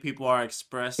 Okay, well, people are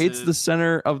expressive. It's the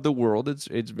center of the world. It's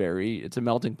a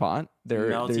melting pot.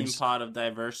 Melting pot of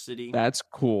diversity. That's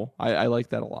cool. I like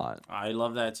that a lot. I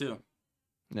love that too.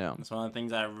 Yeah, it's one of the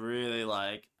things I really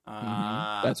like.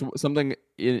 That's something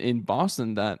in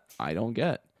Boston that I don't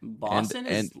get. Boston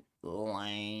is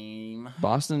lame.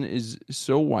 Boston is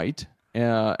so white.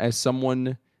 As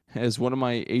one of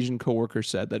my Asian coworkers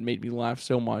said, that made me laugh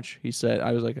so much. He said,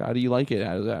 I was like, how do you like it?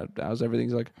 How's everything?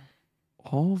 He's like,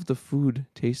 all of the food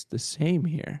tastes the same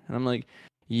here. And I'm like,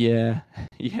 yeah,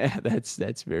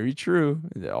 that's very true.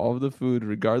 All of the food,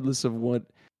 regardless of what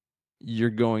you're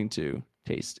going to,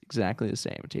 tastes exactly the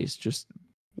same. It tastes just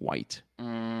white.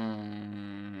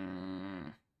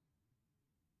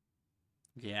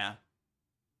 Yeah.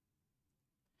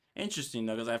 Interesting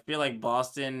though, because I feel like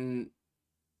Boston,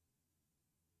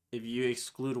 if you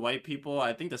exclude white people,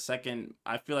 I think the second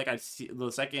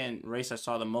race I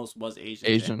saw the most was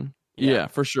Asian. Yeah,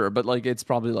 for sure. But like, it's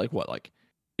probably like what, like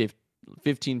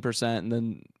 15%, and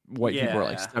then white people are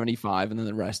like 75, and then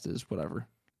the rest is whatever.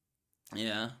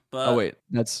 Yeah, but oh wait,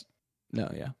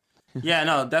 yeah. Yeah,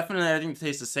 no, definitely. I think it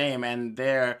tastes the same, and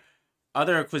their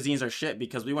other cuisines are shit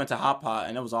because we went to Hot Pot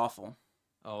and it was awful.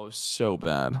 Oh, so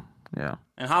bad. Yeah.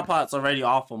 And Hot Pot's already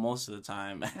awful most of the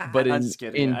time. But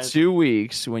in 2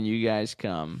 weeks, when you guys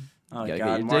come, oh you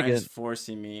God, get Martin's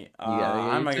forcing me.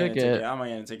 I'm not getting a ticket. I'm not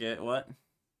getting a ticket. What?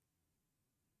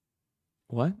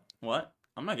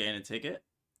 I'm not getting a ticket.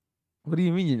 What do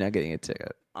you mean you're not getting a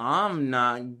ticket? I'm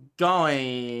not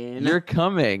going. You're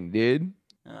coming, dude.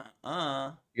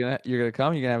 You're gonna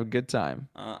come. You're gonna have a good time.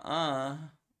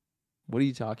 What are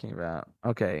you talking about?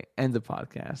 Okay, end the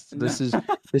podcast. This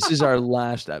is our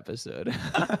last episode.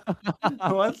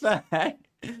 What the heck?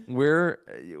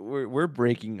 We're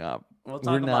breaking up. We'll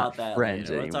talk about that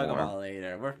later. Anymore. We'll talk about it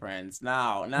later. We're friends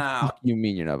now. What you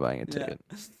mean you're not buying a ticket?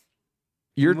 Yeah.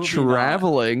 You're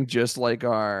traveling just like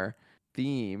our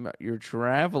theme. You're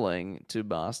traveling to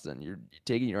Boston. You're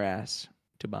taking your ass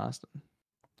to Boston.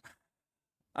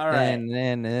 All right.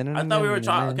 I thought we were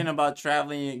talking about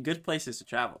traveling, good places to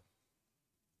travel.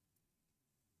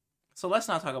 So let's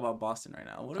not talk about Boston right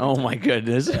now. Oh my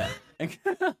goodness. Yeah.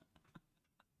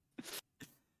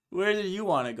 Where did you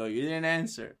want to go? You didn't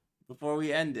answer before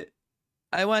we end it.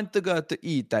 I want to go to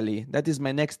Italy. That is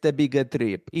my next big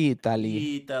trip.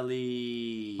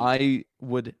 Italy. I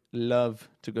would love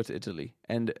to go to Italy,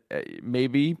 and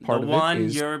maybe part of it is one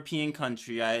European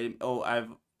country I'm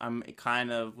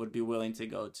kind of would be willing to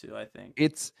go to. I think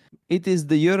it is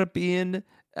the European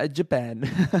Japan.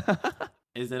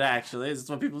 Is it actually? Is this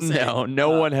what people say?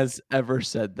 No one has ever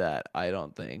said that. I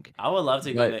don't think. I would love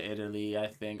to go to Italy. I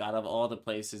think out of all the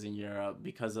places in Europe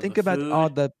because of think the about food. all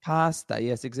the pasta.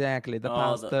 Yes, exactly. The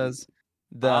pastas.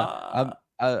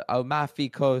 Amalfi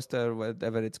Coast or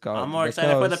whatever it's I'm called. more The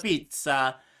excited for the coast.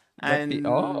 pizza and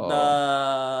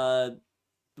Oh,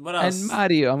 what and else?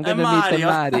 Mario. I'm And gonna meet the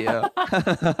Mario.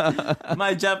 Mario.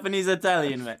 My Japanese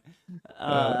Italian man. uh,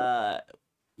 Uh,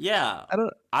 yeah, I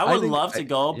don't. I I would think. love to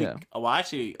go. Yeah. Well,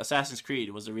 actually, Assassin's Creed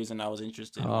was the reason I was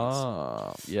interested once.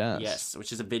 Oh, yes. Yes,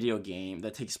 which is a video game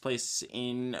that takes place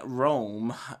in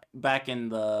Rome back in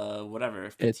the whatever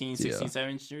It's 15, 16, yeah.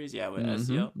 17 series. Yeah, with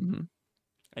Mm-hmm, Ezio, mm-hmm.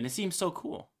 and it seems so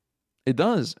cool. It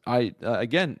does. I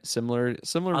again similar I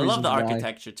love the reasons why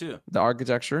architecture too. the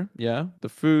architecture, yeah, the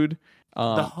food,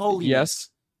 The yes, holiness.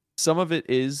 some of it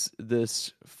is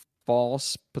this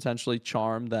false potentially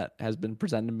charm that has been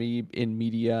presented to me in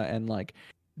media and like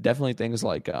definitely things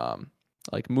like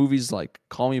movies like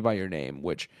Call Me by Your Name,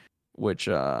 which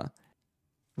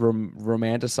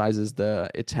romanticizes the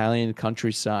Italian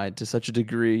countryside to such a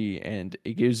degree, and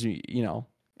it gives me,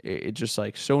 it's just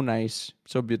like so nice,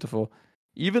 so beautiful.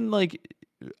 Even like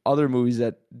other movies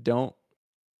that don't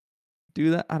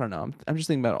do that, I don't know. I'm just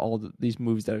thinking about these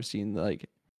movies that I've seen, like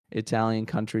Italian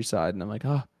countryside, and I'm like,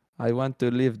 oh, I want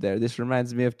to live there. This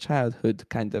reminds me of childhood,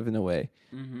 kind of in a way.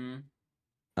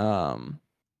 Mm-hmm. Um,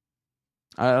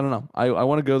 I don't know. I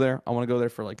want to go there. I want to go there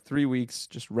for like 3 weeks.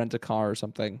 Just rent a car or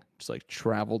something. Just like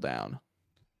travel down,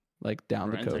 like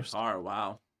down the Rent a coast. car.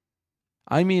 Wow.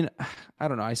 I mean, I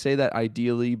don't know. I say that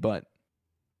ideally, but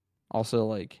also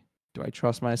like, do I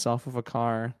trust myself with a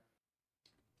car?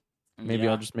 Maybe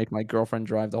I'll Yeah. just make my girlfriend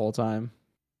drive the whole time.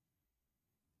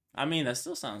 I mean, that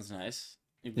still sounds nice.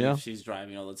 Even Yeah, if she's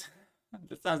driving all the time.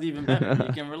 That sounds even better.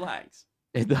 You can relax.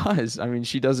 it does. I mean,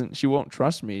 she won't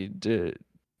trust me to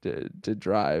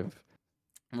drive.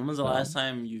 When was the So, last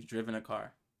time you've driven a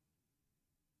car?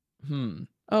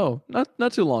 Oh,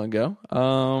 not too long ago.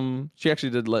 She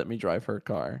actually did let me drive her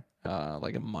car,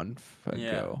 like a month Yeah.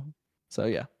 ago. So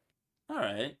yeah, All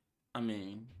right. I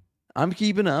mean, I'm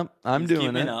keeping up. I'm he's doing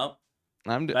keeping it. up.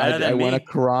 I Better I than went me.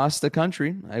 across the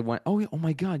country. I went. Oh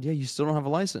my God! Yeah, you still don't have a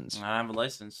I license. have a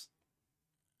license.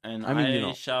 And I mean,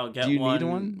 I shall do get you need one?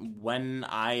 one when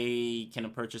I can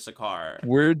purchase a car.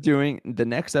 We're doing the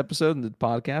next episode in the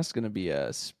podcast is gonna be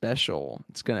a special.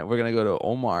 We're gonna go to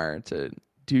Omar to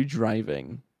do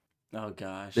driving. Oh The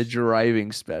gosh.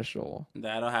 driving special.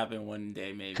 That'll happen one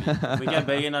day maybe. If we get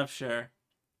big enough, sure.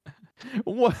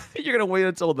 What? You're gonna wait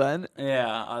until then? Yeah,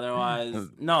 otherwise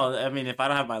no, I mean if I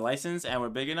don't have my license and we're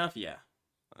big enough, yeah.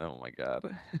 Oh my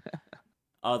God.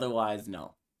 Otherwise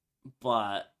no.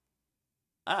 But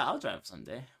I'll drive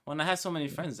someday. When I have so many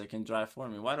friends that can drive for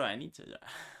me, why do I need to drive?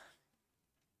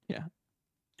 Yeah.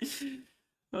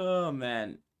 Oh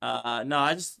man. No,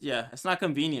 I just it's not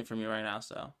convenient for me right now,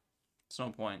 so it's no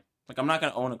point. Like I'm not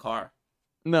gonna own a car.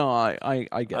 No, I get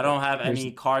I it. don't have Here's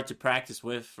any car to practice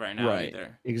with right now right.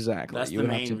 either. Exactly. That's You the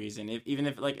would have main to. reason. Even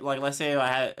if like let's say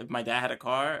if my dad had a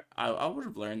car, I would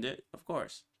have learned it, of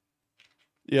course.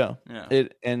 Yeah. Yeah.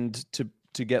 And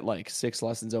to get like 6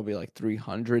 lessons, it'll be like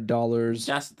 $300. And it's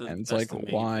That's like, the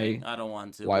main why? thing. I don't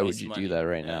want to Why would waste you money. do that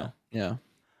right Yeah. now? Yeah.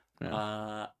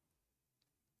 Yeah.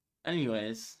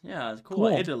 Anyways, yeah, it's cool. Cool.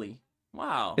 Italy.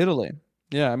 Wow. Italy.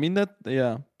 Yeah. I mean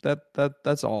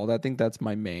that's all. I think that's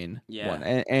my main one.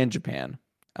 Yeah. And Japan.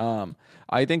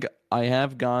 I think I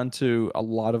have gone to a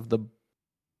lot of the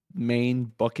main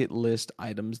bucket list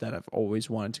items that I've always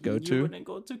wanted to go You to. wouldn't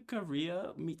go to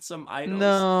Korea, meet some idols?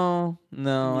 No, I Meet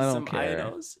don't some care.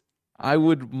 idols? I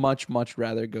would much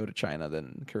rather go to China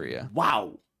than Korea.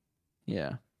 Wow.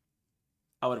 Yeah.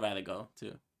 I would rather go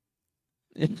too.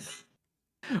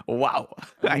 Wow.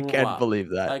 I can't Wow. believe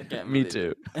that. I can't Me believe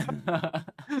too. it.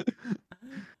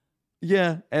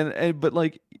 Yeah, and but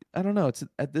like I don't know, it's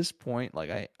at this point like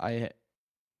I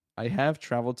have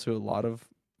traveled to a lot of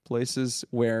places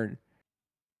where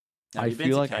Have I you been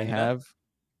feel to like I Canada?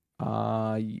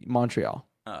 have Montreal.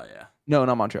 Oh yeah. No,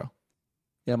 not Montreal.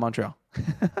 Yeah, Montreal.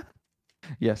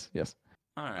 Yes.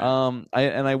 All right.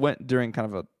 I went during kind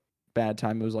of a bad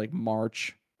time. It was like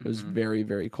March. It was Mhm.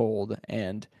 very cold,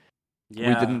 and we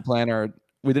Yeah. didn't plan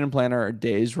our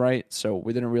days right, so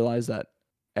we didn't realize that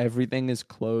everything is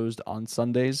closed on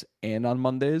Sundays and on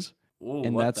Mondays, Ooh,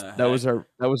 and what the that was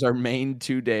heck? our main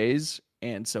 2 days,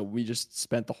 and so we just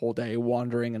spent the whole day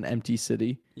wandering an empty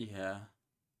city. Yeah.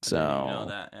 I didn't even know So,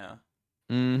 that.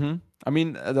 Yeah. I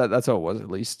mean that's how it was at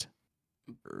least.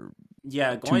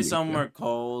 Yeah, 2 weeks going ago. somewhere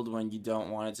cold when you don't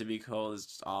want it to be cold is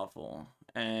just awful.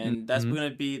 And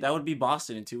Mhm. that would be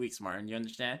Boston in 2 weeks, Martin. You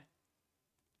understand?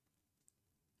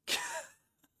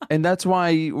 And that's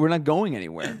why we're not going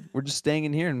anywhere. We're just staying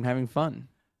in here and having fun.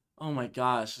 Oh my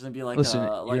gosh, it's gonna be Listen,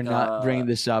 you're not bringing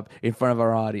this up in front of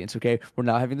our audience, okay? We're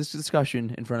not having this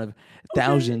discussion in front of okay,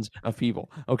 thousands of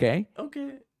people, okay?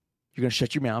 okay. You're gonna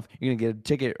shut your mouth. You're gonna get a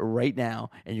ticket right now,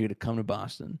 and you're gonna come to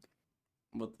Boston.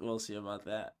 We'll see about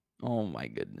that. Oh my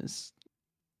goodness.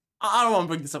 I don't want to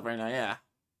bring this up right now. Yeah,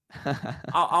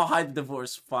 I'll hide the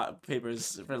divorce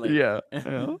papers for later.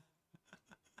 Yeah.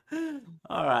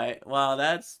 All right. Well,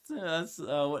 that's.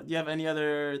 What, do you have any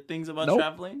other things about Nope.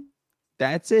 traveling?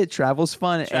 That's it. Travel's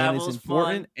fun and Travel's it's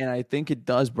important, fun. and I think it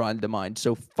does broaden the mind.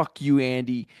 So fuck you,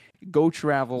 Andy. Go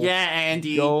travel. Yeah,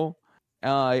 Andy. Go.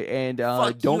 And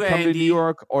Fuck don't you, come to Andy. New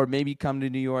York, or maybe come to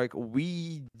New York.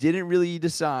 We didn't really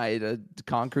decide a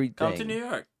concrete thing. Come to New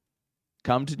York.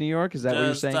 Come to New York? Is that what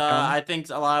you're saying? I think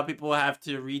a lot of people have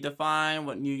to redefine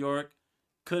what New York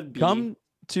could be. Come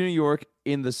to New York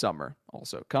in the summer.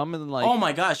 Also, come in oh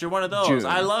my gosh, you're one of those. June.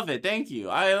 I love it. Thank you.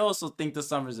 I also think the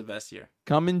summer's the best year.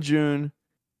 Come in June.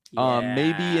 Yeah.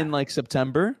 Maybe in like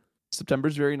September.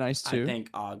 September's very nice too. I think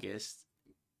August.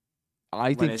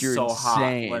 I think you're so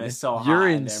insane. Hot, when it's so you're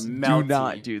hot, insane. Do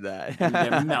not do that.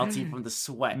 They're melting from the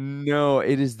sweat. No,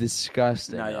 it is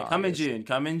disgusting. No, yeah. Come in June.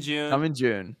 Come in June. Come in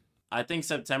June. I think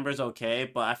September's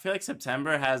okay, but I feel like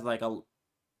September has like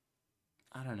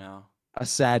I don't know. A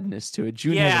sadness to it.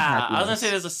 June yeah, has a happiness. I was gonna say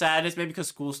there's a sadness, maybe because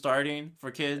school's starting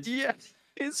for kids. Yeah,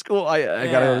 it's school. I gotta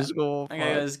go to school. I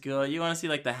gotta go to school. You want to see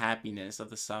like the happiness of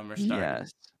the summer starting.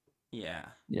 Yes. Yeah.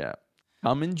 Yeah.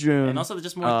 Come in June. And also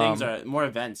just more things are more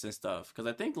events and stuff.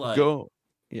 Because I think like go.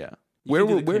 Yeah. Where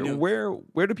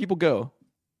do people go?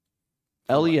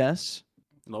 LES.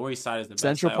 Lower East Side is the best.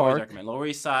 Central I Park. always recommend Lower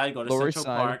East Side. Go to Central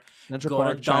Park. Central go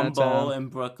Park. to Dumbo Chinatown. in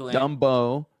Brooklyn.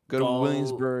 Dumbo. Go to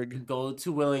Williamsburg. Go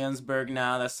to Williamsburg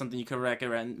now. That's something you could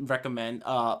recommend.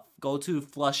 Go to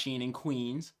Flushing in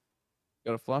Queens.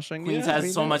 Go to Flushing. Queens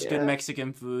has so much good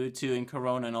Mexican food too, in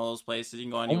Corona and all those places. You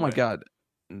can go anywhere. Oh my god,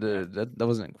 that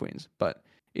wasn't in Queens, but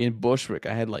in Bushwick,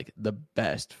 I had like the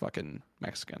best fucking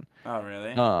Mexican. Oh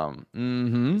really?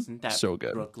 Isn't that so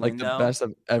good? Brooklyn, like the best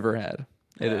I've ever had.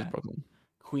 It is Brooklyn.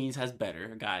 Queens has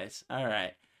better, guys. All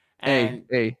right. And,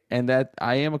 hey, and that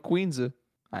I am a Queenser.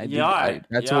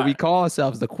 That's what we call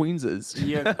ourselves, the Queenses.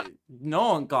 No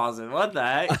one calls it. What the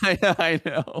heck? I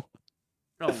know.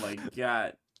 Oh my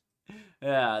god.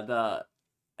 Yeah,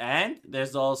 and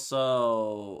there's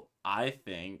also, I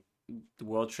think, the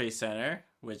World Trade Center,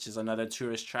 which is another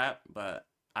tourist trap, but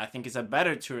I think it's a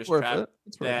better tourist trap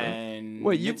than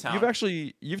Wait,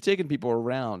 Midtown. you've taken people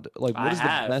around. Like, what is the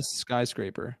best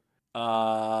skyscraper?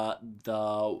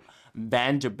 The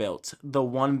Vanderbilt, the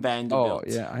one Vanderbilt.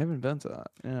 Oh yeah, I haven't been to that.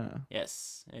 Yeah.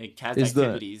 Yes, it has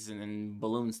activities and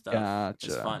balloon stuff. Gotcha.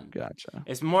 It's fun. Gotcha.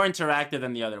 It's more interactive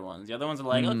than the other ones. The other ones are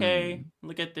like, okay,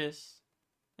 look at this,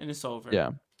 and it's over.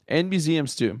 Yeah, and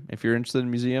museums too. If you're interested in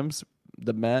museums,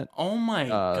 the Met. Oh my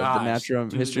gosh, the Natural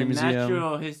History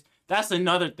Museum. That's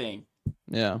another thing.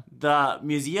 Yeah. The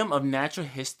Museum of Natural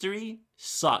History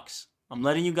sucks. I'm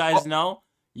letting you guys know.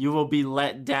 You will be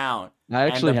let down.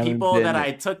 And the people that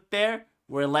I took there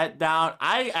were let down.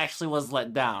 I actually was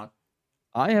let down.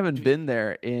 I haven't been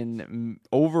there in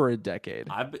over a decade.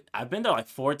 I've been there like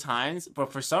 4 times,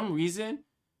 but for some reason,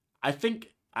 I think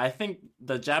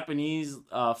the Japanese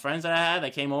friends that I had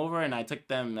that came over and I took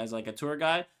them as like a tour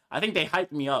guide, I think they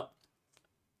hyped me up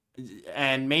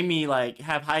and made me like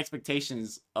have high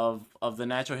expectations of the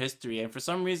natural history, and for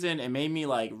some reason it made me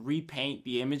like repaint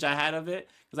the image I had of it,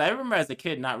 because I remember as a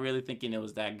kid not really thinking it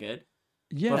was that good.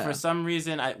 Yeah. But for some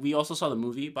reason we also saw the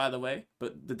movie, by the way,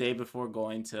 but the day before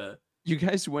going to. You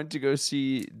guys went to go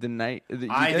see the night.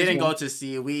 I didn't go to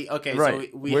see. Right. So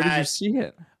we Where had, did you see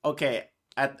it? Okay.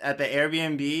 At the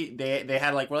Airbnb, they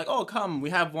had like, we're like, oh, come, we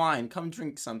have wine, come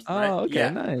drink something. Oh, right? okay, yeah.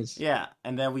 Nice. Yeah,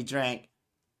 and then we drank,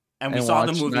 and we saw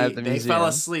the movie. They fell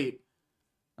asleep.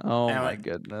 Oh my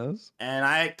goodness! And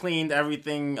I cleaned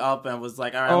everything up and was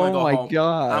like, all right, I'm gonna go home. Oh my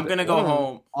god! I'm gonna go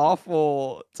home.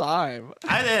 Awful time.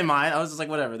 I didn't mind. I was just like,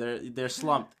 whatever. They're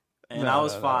slumped, and I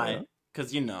was fine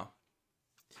because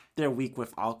they're weak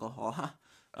with alcohol.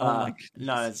 No,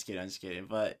 I'm just kidding.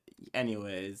 But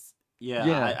anyways.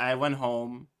 Yeah. I went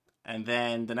home, and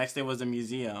then the next day was a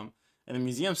museum, and the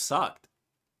museum sucked.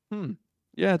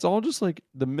 Yeah, it's all just like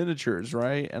the miniatures,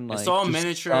 right? And like it's all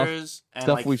miniatures and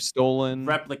stuff like we've stolen.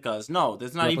 Replicas. No,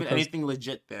 there's not even anything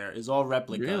legit there. It's all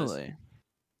replicas. Really?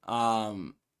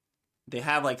 They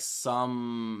have like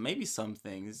maybe some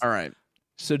things. All right.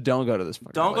 So don't go to this.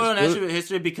 Don't go to natural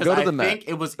history because I think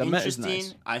it was interesting.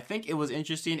 I think it was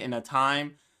interesting in a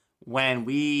time when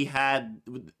we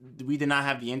did not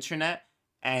have the internet,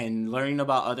 and learning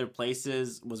about other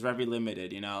places was very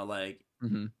limited, like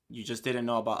you just didn't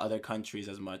know about other countries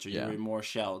as much, or you were more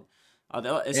shelled.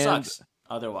 It sucks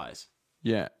otherwise.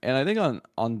 Yeah, and I think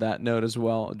on that note as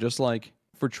well, just like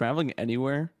for traveling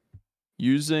anywhere,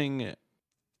 using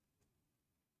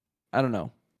I don't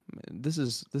know. This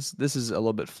is a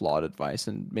little bit flawed advice,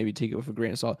 and maybe take it with a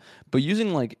grain of salt. But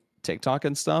using like TikTok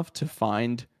and stuff to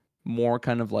find more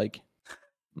kind of like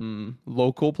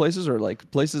local places, or like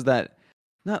places that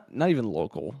not even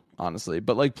local, honestly,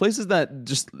 but like places that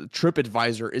just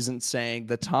TripAdvisor isn't saying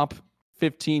the top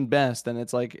 15 best, and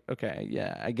it's like, okay,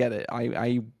 yeah, I get it.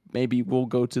 I maybe will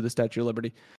go to the Statue of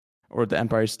Liberty or the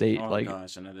Empire State. Oh like,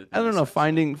 gosh, another I don't know,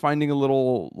 section. finding a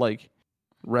little like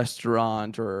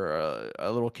restaurant or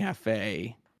a little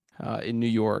cafe in New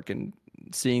York and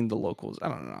seeing the locals. I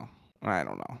don't know.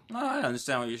 No, I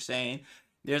understand what you're saying.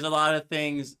 There's a lot of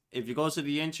things. If you go to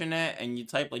the internet and you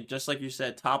type like just like you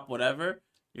said, top whatever,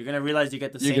 you're gonna realize you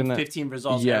get the You're same gonna, 15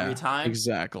 results every yeah, time.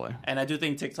 exactly. And I do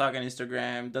think TikTok and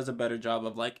Instagram does a better job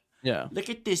of like, Yeah, look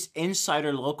at this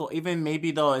insider local. Even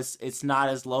maybe though it's not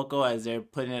as local as they're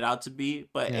putting it out to be,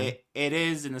 but yeah, it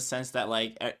is in the sense that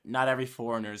like not every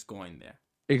foreigner is going there.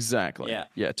 exactly. Yeah,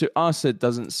 Yeah, to us it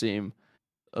doesn't seem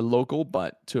a local,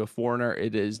 but to a foreigner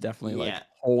it is definitely like yeah,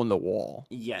 hole in the wall.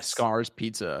 yes, Scar's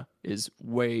Pizza is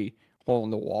way hole in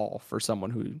the wall for someone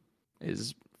who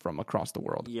is from across the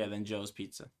world. yeah. Than Joe's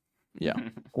Pizza. Yeah.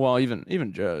 Well,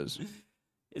 even Joe's.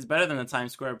 It's better than the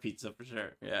Times Square pizza for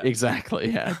sure. Yeah. Exactly.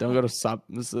 Yeah. Don't go to Sabaro.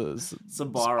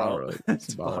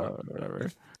 Sabaro or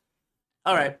whatever.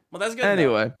 All right. Well, that's good though.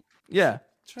 Anyway, yeah.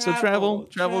 So Travel,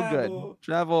 travel good.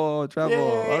 travel. Travel.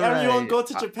 Yay! All Everyone right. go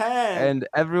to Japan. And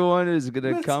everyone is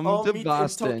gonna Let's come all to meet in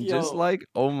Boston, just Tokyo. like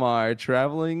Omar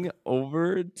traveling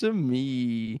over to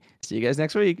me. See you guys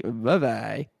next week. Bye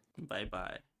bye. Bye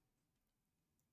bye.